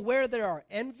 For where there are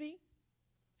envy,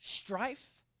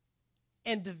 strife,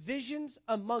 and divisions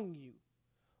among you,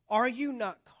 are you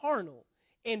not carnal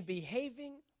and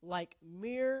behaving like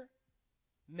mere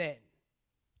men?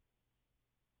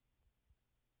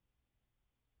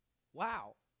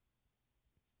 Wow.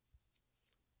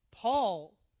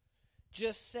 Paul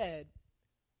just said,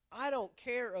 I don't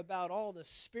care about all the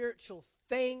spiritual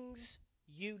things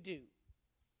you do.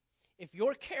 If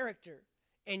your character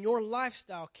and your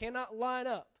lifestyle cannot line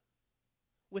up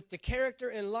with the character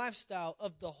and lifestyle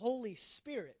of the Holy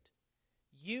Spirit,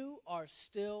 you are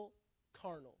still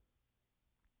carnal.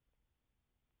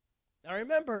 Now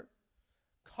remember,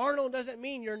 carnal doesn't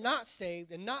mean you're not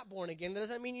saved and not born again. That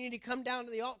doesn't mean you need to come down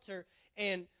to the altar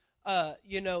and,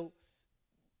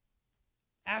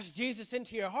 ask Jesus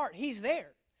into your heart. He's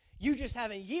there. You just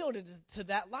haven't yielded to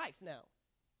that life now.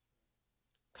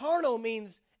 Carnal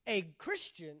means a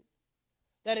Christian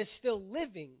that is still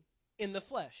living in the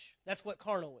flesh. That's what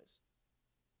carnal is.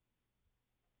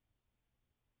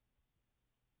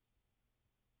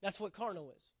 That's what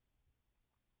carnal is.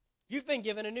 You've been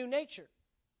given a new nature.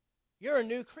 You're a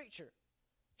new creature.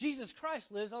 Jesus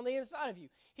Christ lives on the inside of you.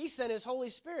 He sent His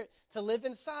Holy Spirit to live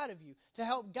inside of you, to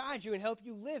help guide you and help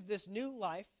you live this new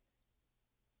life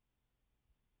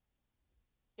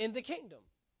in the kingdom.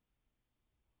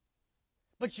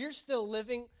 But you're still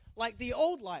living like the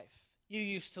old life you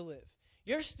used to live.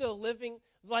 You're still living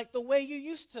like the way you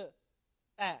used to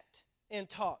act and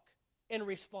talk and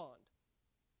respond.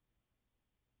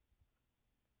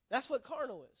 That's what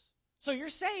carnal is. So you're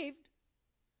saved,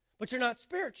 but you're not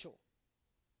spiritual.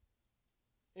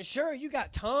 And sure, you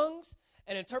got tongues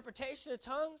and interpretation of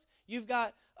tongues. You've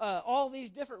got all these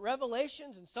different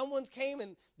revelations, and someone's came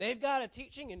and they've got a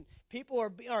teaching, and people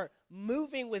are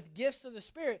moving with gifts of the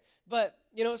Spirit. But,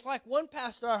 it's like one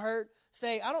pastor I heard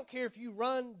say, I don't care if you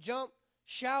run, jump,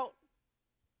 shout,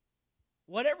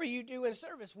 whatever you do in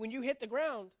service, when you hit the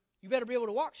ground, you better be able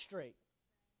to walk straight.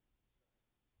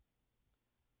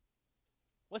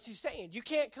 What's he saying? You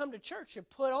can't come to church and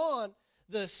put on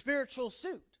the spiritual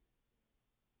suit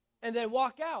and then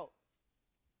walk out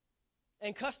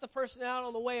and cuss the person out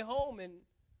on the way home and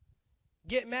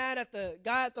get mad at the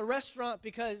guy at the restaurant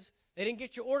because they didn't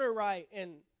get your order right,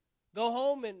 and go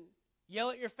home and yell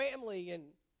at your family and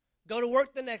go to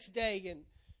work the next day and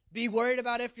be worried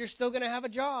about if you're still going to have a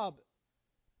job.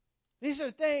 These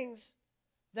are things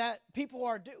that people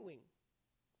are doing.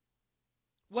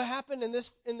 What happened in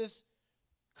this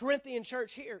Corinthian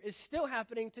church here is still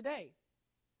happening today.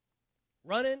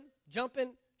 Running,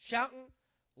 jumping, shouting,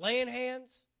 laying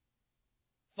hands,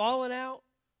 falling out,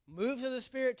 moves of the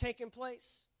Spirit taking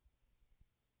place.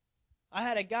 I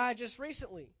had a guy just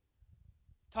recently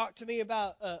talk to me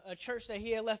about a church that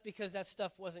he had left because that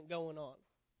stuff wasn't going on.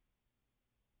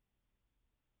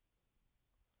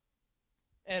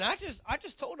 And I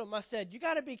just told him, I said, you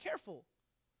got to be careful,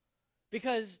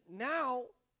 because now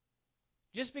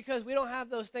Just because we don't have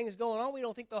those things going on, we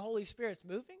don't think the Holy Spirit's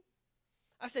moving?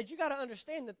 I said, you got to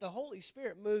understand that the Holy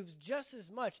Spirit moves just as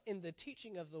much in the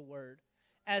teaching of the Word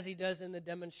as He does in the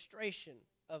demonstration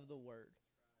of the Word.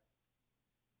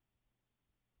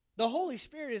 The Holy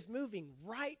Spirit is moving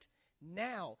right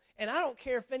now. And I don't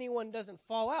care if anyone doesn't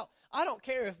fall out. I don't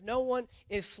care if no one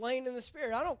is slain in the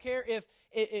Spirit. I don't care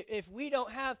if we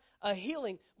don't have a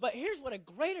healing. But here's what a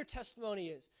greater testimony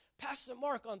is. Pastor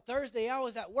Mark, on Thursday, I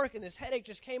was at work and this headache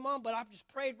just came on, but I just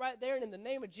prayed right there and in the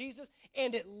name of Jesus,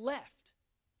 and it left.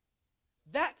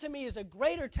 That to me is a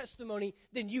greater testimony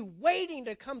than you waiting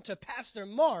to come to Pastor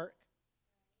Mark,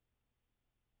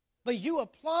 but you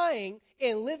applying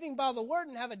and living by the Word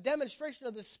and have a demonstration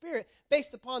of the Spirit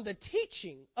based upon the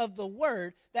teaching of the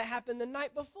Word that happened the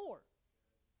night before.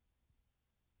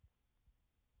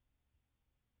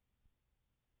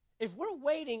 If we're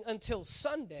waiting until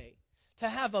Sunday to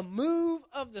have a move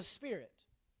of the Spirit,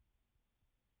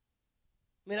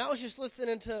 I mean, I was just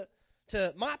listening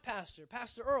to my pastor,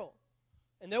 Pastor Earl,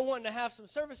 and they're wanting to have some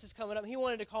services coming up. He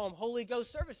wanted to call them Holy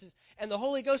Ghost services. And the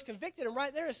Holy Ghost convicted him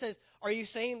right there and says, are you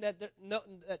saying that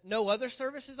no other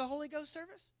service is a Holy Ghost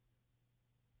service?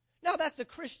 Now, that's a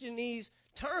Christianese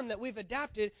term that we've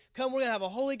adapted. Come, we're going to have a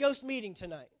Holy Ghost meeting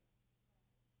tonight.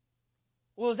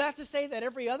 Well, is that to say that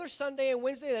every other Sunday and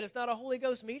Wednesday that it's not a Holy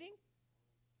Ghost meeting?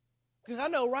 Because I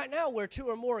know right now where two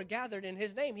or more are gathered in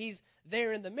His name, He's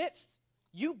there in the midst.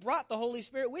 You brought the Holy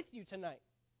Spirit with you tonight.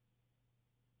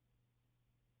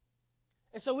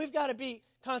 And so we've got to be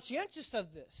conscientious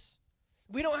of this.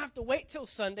 We don't have to wait till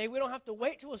Sunday. We don't have to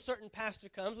wait till a certain pastor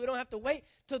comes. We don't have to wait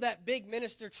till that big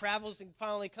minister travels and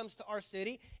finally comes to our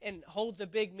city and holds a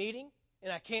big meeting,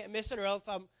 and I can't miss it or else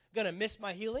I'm going to miss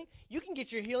my healing. You can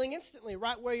get your healing instantly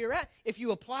right where you're at if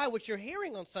you apply what you're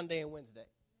hearing on Sunday and Wednesday.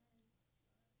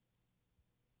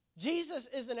 Jesus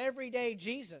is an everyday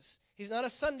Jesus. He's not a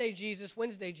Sunday Jesus,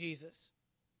 Wednesday Jesus.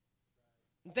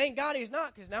 And thank God He's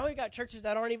not, because now we've got churches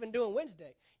that aren't even doing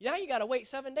Wednesday. Now you got to wait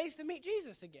 7 days to meet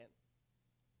Jesus again.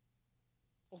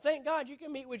 Well, thank God you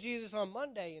can meet with Jesus on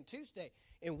Monday and Tuesday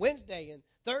and Wednesday and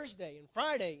Thursday and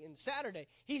Friday and Saturday.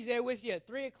 He's there with you at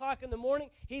 3 o'clock in the morning.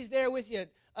 He's there with you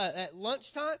at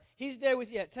lunchtime. He's there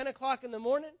with you at 10 o'clock in the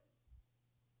morning.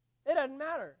 It doesn't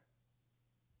matter.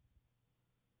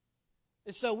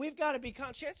 And so we've got to be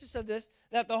conscientious of this,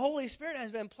 that the Holy Spirit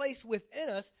has been placed within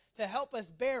us to help us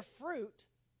bear fruit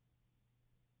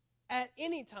at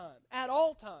any time, at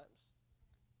all times.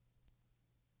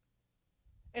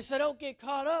 And so don't get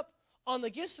caught up on the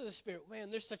gifts of the Spirit.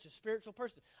 Man, there's such a spiritual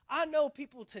person. I know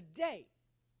people today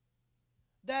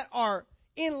that are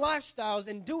in lifestyles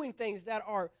and doing things that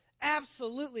are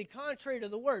absolutely contrary to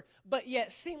the Word, but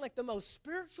yet seem like the most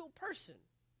spiritual person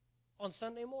on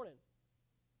Sunday morning.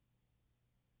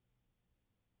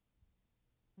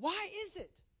 Why is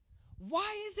it?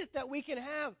 Why is it that we can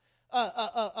have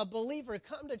a believer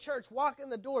come to church, walk in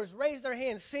the doors, raise their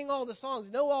hands, sing all the songs,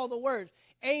 know all the words,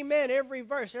 amen, every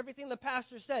verse, everything the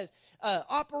pastor says,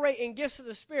 operate in gifts of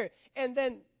the Spirit, and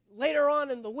then later on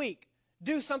in the week,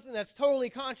 do something that's totally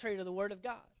contrary to the Word of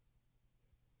God?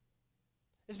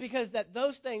 It's because that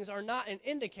those things are not an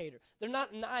indicator. They're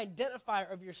not an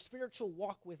identifier of your spiritual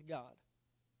walk with God.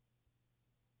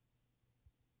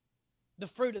 The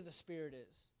fruit of the Spirit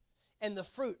is. And the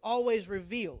fruit always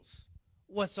reveals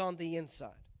what's on the inside.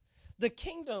 The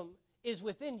kingdom is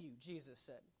within you, Jesus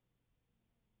said.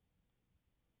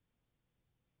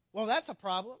 Well, that's a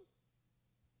problem.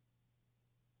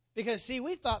 Because, see,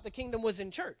 we thought the kingdom was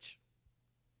in church.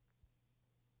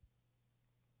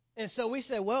 And so we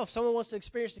said, well, if someone wants to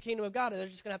experience the kingdom of God, they're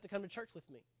just going to have to come to church with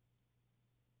me.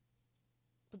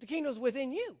 But the kingdom's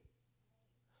within you.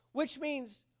 Which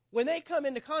means when they come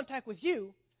into contact with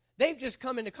you, they've just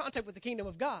come into contact with the kingdom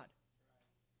of God.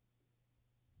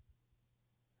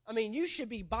 I mean, you should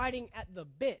be biting at the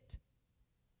bit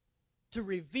to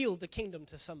reveal the kingdom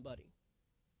to somebody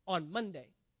on Monday.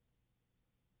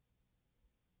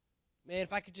 Man,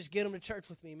 if I could just get them to church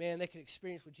with me, man, they could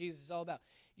experience what Jesus is all about.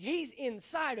 He's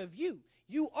inside of you.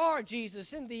 You are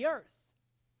Jesus in the earth.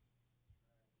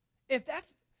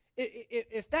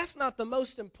 If that's not the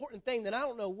most important thing, then I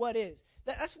don't know what is.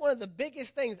 That's one of the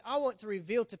biggest things I want to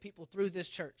reveal to people through this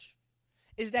church,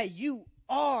 is that you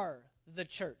are the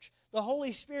church. The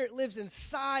Holy Spirit lives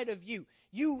inside of you.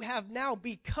 You have now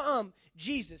become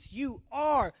Jesus. You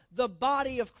are the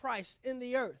body of Christ in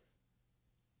the earth.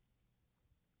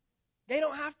 They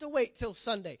don't have to wait till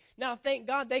Sunday. Now, thank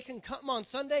God they can come on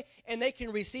Sunday and they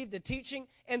can receive the teaching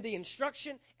and the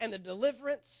instruction and the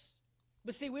deliverance.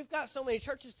 But see, we've got so many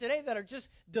churches today that are just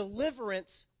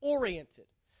deliverance-oriented.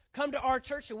 Come to our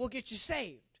church and we'll get you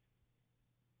saved.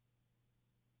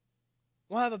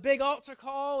 We'll have a big altar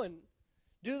call and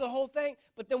do the whole thing,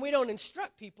 but then we don't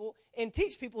instruct people and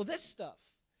teach people this stuff.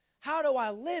 How do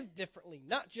I live differently?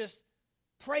 Not just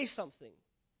pray something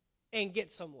and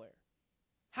get somewhere.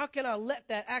 How can I let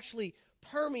that actually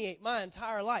permeate my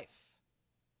entire life?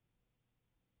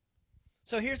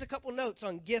 So here's a couple notes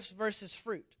on gifts versus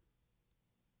fruit.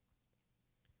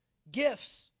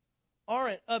 Gifts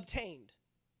are obtained.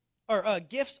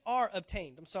 Gifts are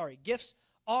obtained. Gifts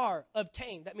are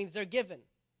obtained. That means they're given.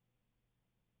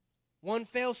 One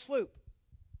fell swoop.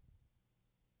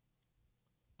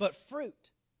 But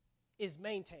fruit is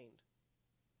maintained.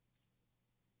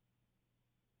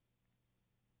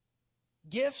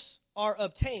 Gifts are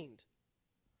obtained.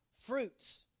 Fruit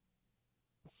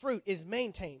is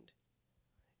maintained.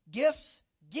 Gifts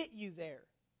get you there.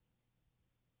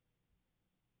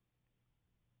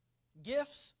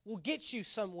 Gifts will get you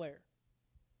somewhere.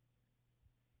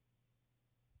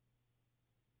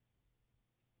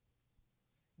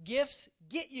 Gifts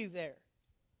get you there.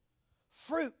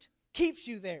 Fruit keeps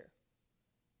you there.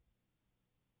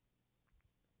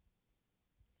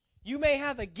 You may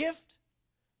have a gift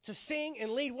to sing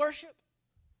and lead worship,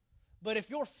 but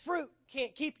if your fruit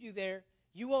can't keep you there,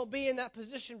 you won't be in that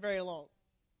position very long.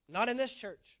 Not in this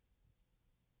church.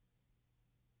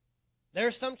 There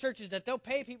are some churches that they'll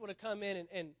pay people to come in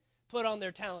and put on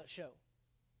their talent show.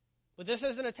 But this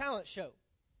isn't a talent show.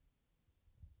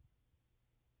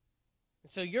 And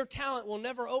so your talent will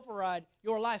never override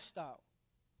your lifestyle.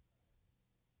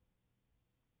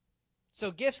 So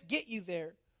gifts get you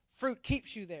there. Fruit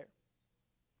keeps you there.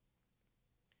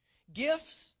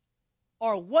 Gifts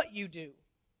are what you do.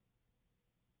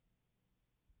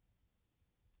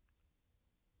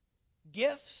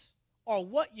 Gifts are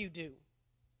what you do.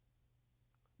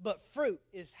 But fruit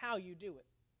is how you do it.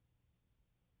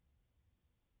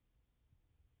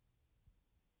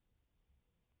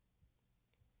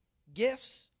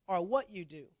 Gifts are what you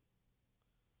do.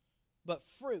 But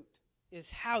fruit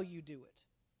is how you do it.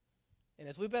 And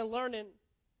as we've been learning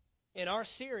in our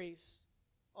series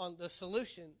on the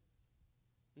solution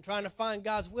and trying to find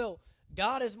God's will,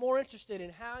 God is more interested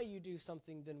in how you do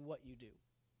something than what you do.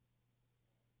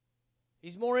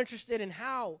 He's more interested in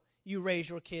how you raise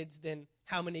your kids than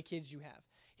how many kids you have.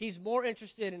 He's more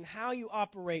interested in how you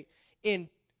operate in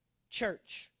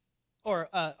church or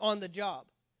on the job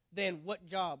than what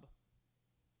job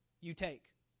you take.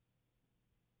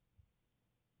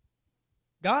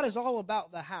 God is all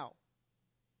about the how.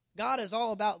 God is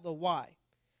all about the why.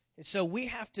 And so we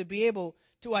have to be able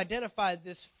to identify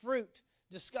this fruit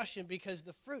discussion, because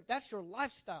the fruit, that's your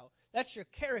lifestyle. That's your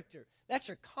character. That's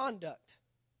your conduct.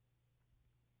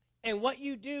 And what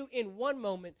you do in one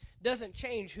moment doesn't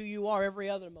change who you are every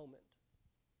other moment.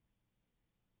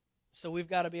 So we've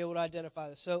got to be able to identify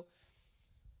this. So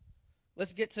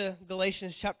let's get to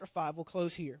Galatians chapter 5. We'll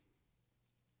close here.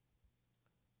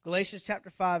 Galatians chapter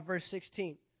 5, verse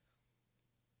 16.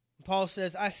 Paul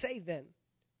says, I say then,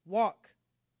 walk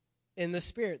in the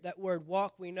Spirit. That word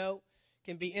walk, we know,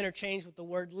 can be interchanged with the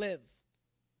word live.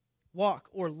 Walk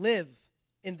or live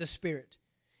in the Spirit,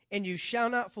 and you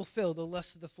shall not fulfill the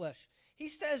lust of the flesh. He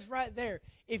says right there,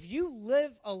 if you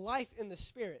live a life in the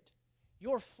Spirit,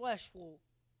 your flesh will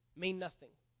mean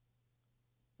nothing.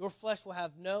 Your flesh will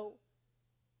have no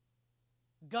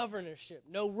governorship,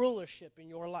 no rulership in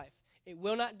your life. It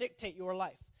will not dictate your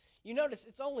life. You notice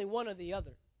it's only one or the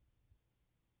other.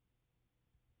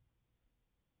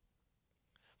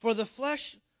 For the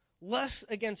flesh lusts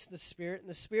against the Spirit, and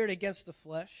the Spirit against the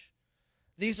flesh.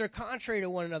 These are contrary to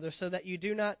one another, so that you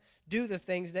do not do the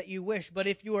things that you wish. But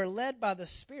if you are led by the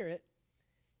Spirit,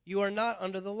 you are not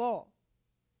under the law.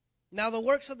 Now the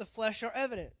works of the flesh are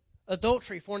evident: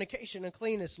 adultery, fornication,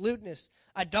 uncleanness, lewdness,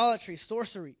 idolatry,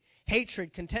 sorcery,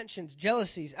 hatred, contentions,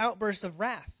 jealousies, outbursts of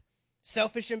wrath,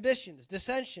 selfish ambitions,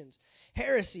 dissensions,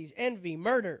 heresies, envy,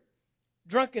 murder,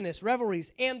 drunkenness,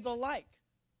 revelries, and the like.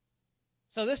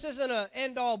 So this isn't an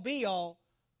end-all, be-all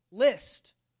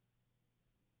list.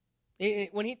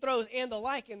 When he throws and the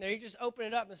like in there, he just opens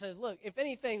it up and says, look, if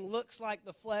anything looks like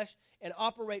the flesh and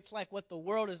operates like what the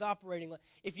world is operating like,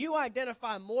 if you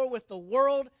identify more with the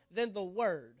world than the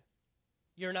Word,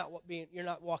 you're not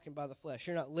walking by the flesh.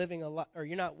 You're not living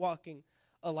you're not walking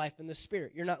a life in the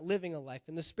Spirit. You're not living a life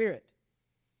in the Spirit.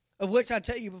 Of which I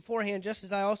tell you beforehand, just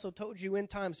as I also told you in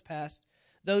times past,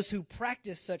 those who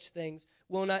practice such things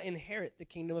will not inherit the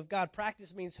kingdom of God.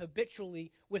 Practice means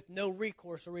habitually with no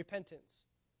recourse or repentance.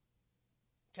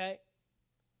 Okay?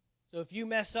 So if you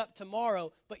mess up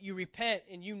tomorrow, but you repent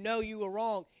and you know you were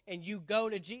wrong and you go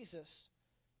to Jesus,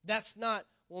 that's not,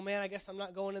 well, man, I guess I'm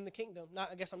not going in the kingdom.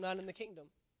 I guess I'm not in the kingdom.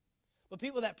 But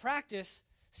people that practice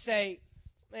say,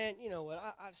 man, you know what,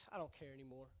 I don't care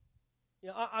anymore. You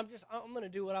know, I'm going to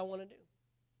do what I want to do.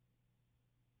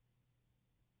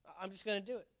 I'm just going to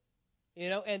do it. You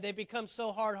know, and they become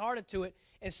so hard-hearted to it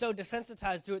and so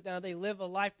desensitized to it now they live a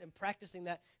life and practicing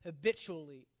that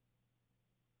habitually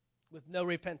with no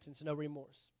repentance, no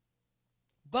remorse.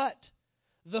 But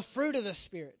the fruit of the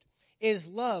Spirit is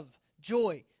love,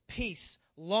 joy, peace,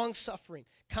 long-suffering,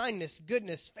 kindness,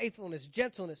 goodness, faithfulness,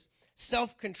 gentleness,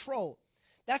 self-control.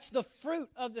 That's the fruit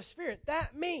of the Spirit.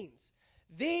 That means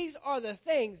these are the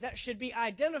things that should be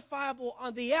identifiable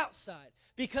on the outside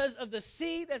because of the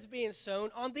seed that's being sown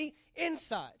on the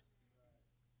inside.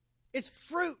 It's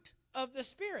fruit of the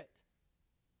Spirit.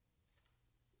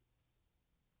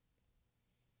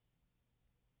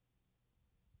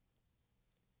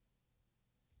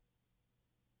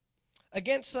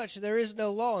 Against such there is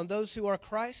no law, and those who are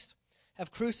Christ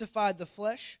have crucified the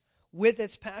flesh with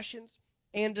its passions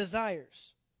and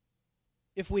desires.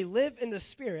 If we live in the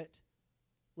Spirit,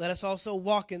 let us also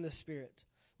walk in the Spirit.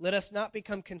 Let us not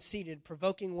become conceited,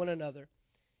 provoking one another,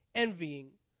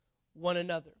 envying one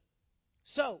another.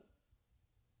 So,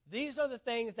 these are the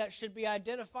things that should be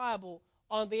identifiable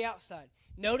on the outside.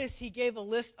 Notice he gave a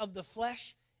list of the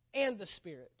flesh and the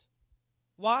Spirit.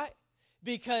 Why?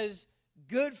 Because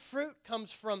good fruit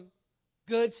comes from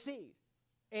good seed,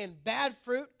 and bad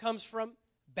fruit comes from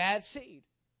bad seed.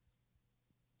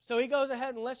 So he goes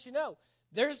ahead and lets you know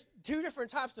there's two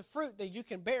different types of fruit that you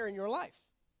can bear in your life.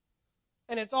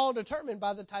 And it's all determined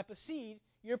by the type of seed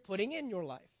you're putting in your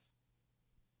life.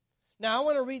 Now, I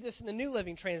want to read this in the New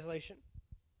Living Translation.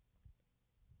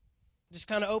 Just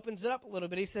kind of opens it up a little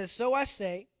bit. He says, "So I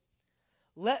say,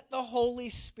 let the Holy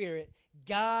Spirit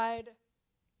guide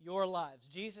your lives."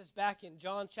 Jesus, back in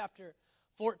John chapter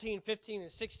 14, 15,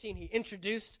 and 16, he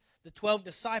introduced the 12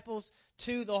 disciples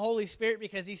to the Holy Spirit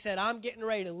because he said, I'm getting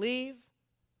ready to leave,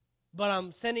 but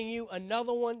I'm sending you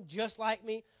another one just like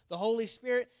me, the Holy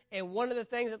Spirit. And one of the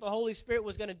things that the Holy Spirit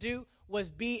was going to do was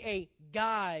be a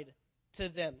guide to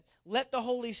them. Let the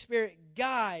Holy Spirit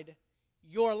guide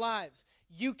your lives.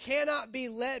 You cannot be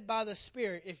led by the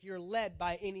Spirit if you're led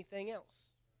by anything else.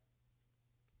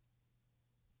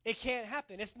 It can't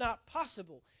happen. It's not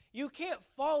possible. You can't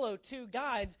follow two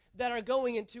guides that are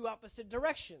going in two opposite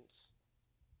directions.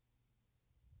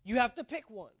 You have to pick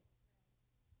one.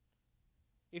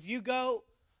 If you go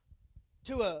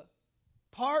to a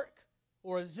park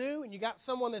or a zoo and you got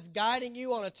someone that's guiding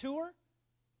you on a tour,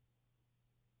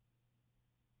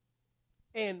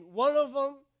 and one of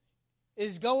them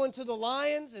is going to the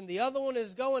lions and the other one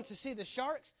is going to see the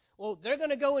sharks, well, they're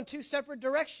going to go in two separate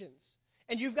directions.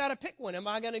 And you've got to pick one. Am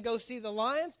I going to go see the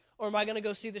lions or am I going to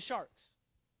go see the sharks?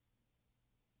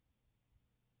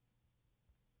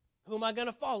 Who am I going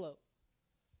to follow?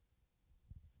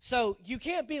 So you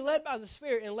can't be led by the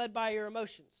Spirit and led by your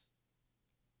emotions.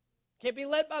 Can't be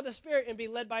led by the Spirit and be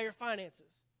led by your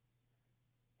finances.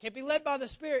 Can't be led by the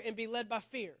Spirit and be led by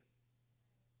fear.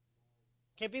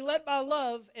 Can't be led by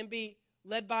love and be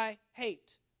led by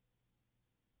hate.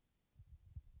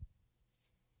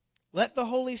 Let the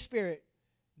Holy Spirit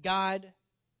guide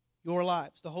your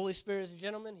lives. The Holy Spirit is a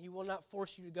gentleman. He will not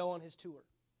force you to go on his tour.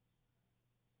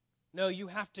 No, you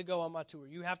have to go on my tour.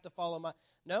 You have to follow my...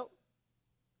 No.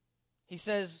 He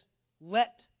says,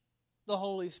 let the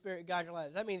Holy Spirit guide your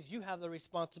lives. That means you have the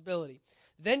responsibility.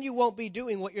 Then you won't be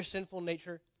doing what your sinful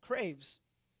nature craves.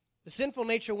 The sinful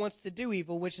nature wants to do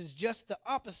evil, which is just the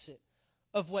opposite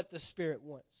of what the Spirit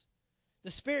wants.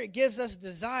 The Spirit gives us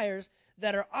desires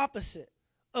that are opposite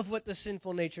of what the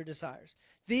sinful nature desires.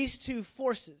 These two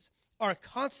forces are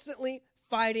constantly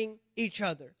fighting each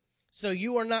other, so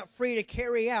you are not free to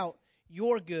carry out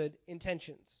your good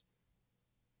intentions.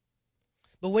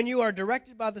 But when you are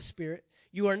directed by the Spirit,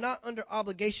 you are not under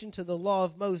obligation to the law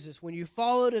of Moses. When you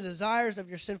follow the desires of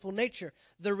your sinful nature,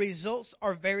 the results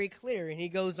are very clear. And he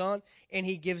goes on and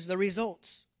he gives the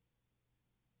results.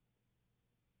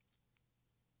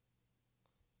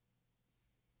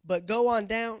 But go on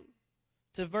down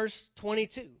to verse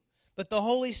 22. But the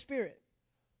Holy Spirit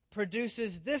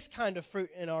produces this kind of fruit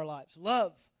in our lives: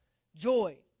 love,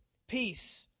 joy,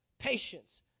 peace,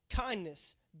 patience,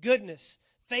 kindness, goodness,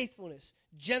 faithfulness,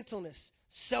 gentleness,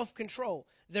 self-control.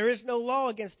 There is no law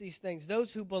against these things.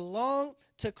 Those who belong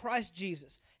to Christ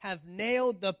Jesus have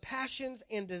nailed the passions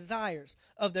and desires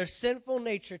of their sinful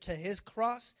nature to his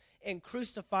cross and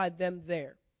crucified them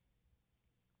there.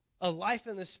 A life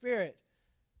in the Spirit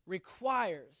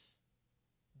requires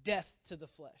death to the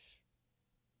flesh.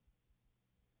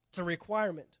 It's a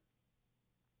requirement.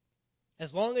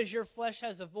 As long as your flesh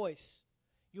has a voice,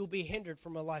 you'll be hindered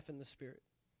from a life in the Spirit.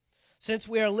 Since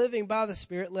we are living by the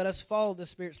Spirit, let us follow the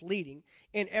Spirit's leading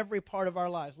in every part of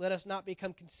our lives. Let us not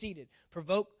become conceited,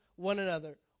 provoke one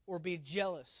another, or be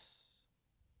jealous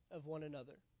of one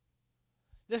another.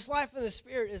 This life in the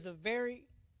Spirit is a very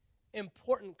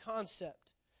important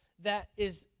concept that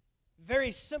is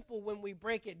very simple when we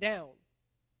break it down.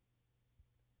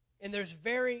 And there's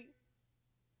very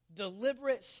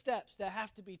deliberate steps that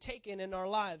have to be taken in our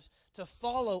lives to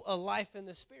follow a life in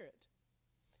the Spirit.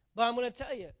 But I'm going to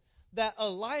tell you that a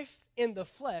life in the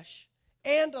flesh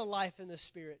and a life in the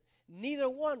Spirit, neither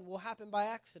one will happen by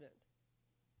accident.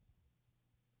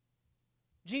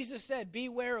 Jesus said,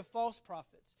 beware of false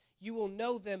prophets. You will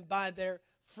know them by their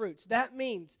fruits. That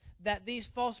means that these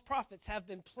false prophets have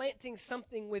been planting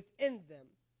something within them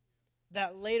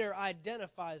that later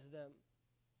identifies them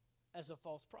as a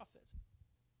false prophet.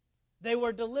 They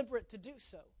were deliberate to do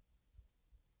so.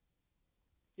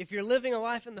 If you're living a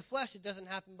life in the flesh, it doesn't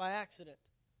happen by accident.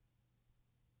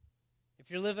 If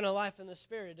you're living a life in the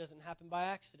Spirit, it doesn't happen by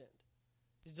accident.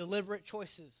 These deliberate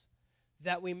choices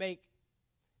that we make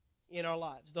in our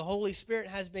lives. The Holy Spirit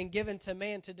has been given to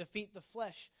man to defeat the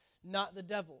flesh, not the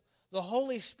devil. The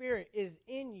Holy Spirit is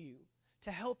in you to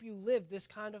help you live this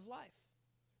kind of life.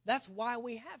 That's why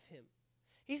we have him.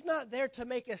 He's not there to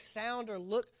make us sound or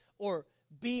look or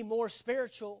be more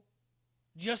spiritual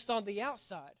just on the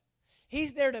outside.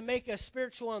 He's there to make us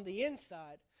spiritual on the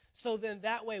inside, so then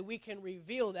that way we can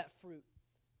reveal that fruit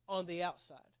on the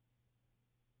outside.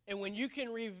 And when you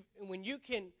can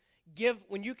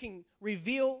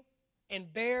reveal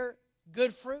and bear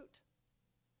good fruit,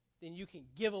 then you can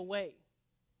give away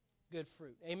good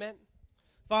fruit. Amen.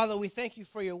 Father, we thank you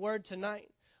for your word tonight.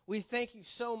 We thank you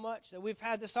so much that we've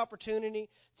had this opportunity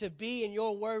to be in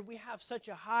your word. We have such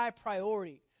a high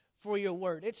priority for your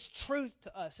word. It's truth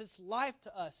to us. It's life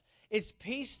to us. It's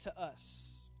peace to us.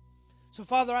 So,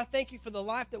 Father, I thank you for the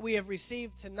life that we have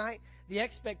received tonight, the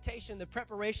expectation, the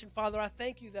preparation. Father, I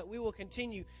thank you that we will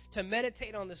continue to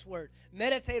meditate on this word,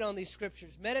 meditate on these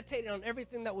scriptures, meditate on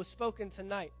everything that was spoken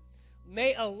tonight.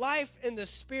 May a life in the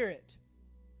Spirit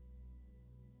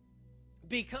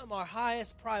become our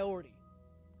highest priority.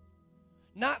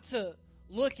 Not to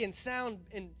look and sound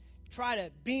and try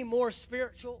to be more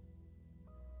spiritual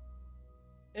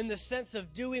in the sense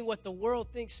of doing what the world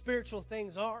thinks spiritual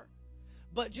things are,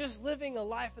 but just living a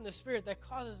life in the Spirit that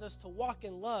causes us to walk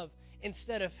in love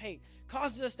instead of hate,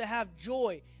 causes us to have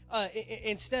joy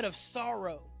instead of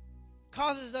sorrow,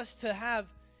 causes us to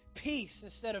have peace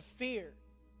instead of fear.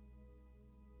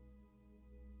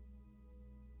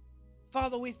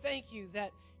 Father, we thank you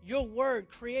that your word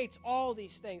creates all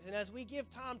these things. And as we give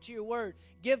time to your word,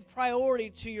 give priority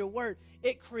to your word,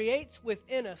 it creates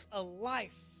within us a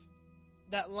life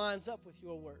that lines up with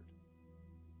your word.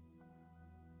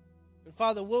 And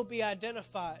Father, we'll be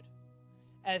identified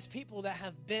as people that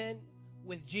have been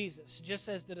with Jesus, just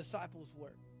as the disciples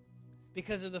were,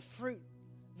 because of the fruit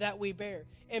that we bear.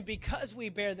 And because we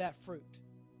bear that fruit,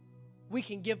 we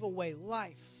can give away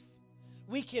life.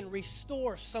 We can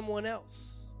restore someone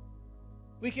else.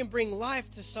 We can bring life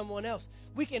to someone else.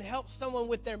 We can help someone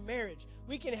with their marriage.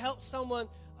 We can help someone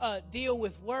deal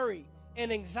with worry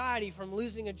and anxiety from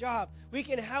losing a job. We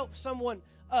can help someone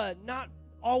not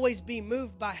always be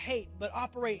moved by hate, but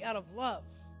operate out of love.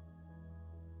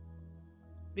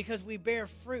 Because we bear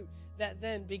fruit that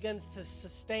then begins to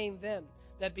sustain them,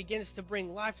 that begins to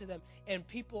bring life to them. And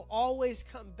people always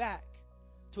come back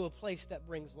to a place that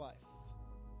brings life.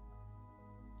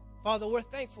 Father, we're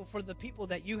thankful for the people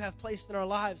that you have placed in our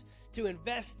lives to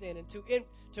invest in and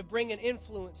to bring an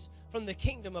influence from the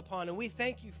kingdom upon. And we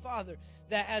thank you, Father,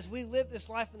 that as we live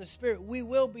this life in the Spirit, we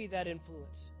will be that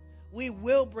influence. We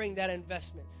will bring that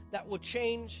investment that will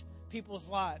change people's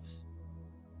lives.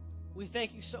 We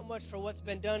thank you so much for what's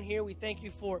been done here. We thank you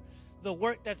for the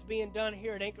work that's being done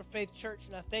here at Anchor Faith Church.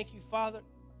 And I thank you, Father,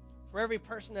 for every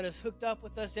person that is hooked up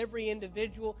with us, every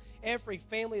individual, every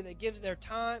family that gives their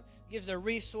time, gives their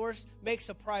resource, makes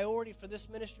a priority for this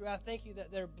ministry. I thank you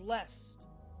that they're blessed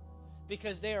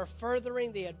because they are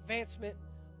furthering the advancement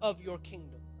of your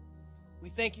kingdom. We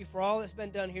thank you for all that's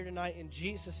been done here tonight. In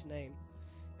Jesus' name,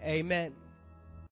 amen.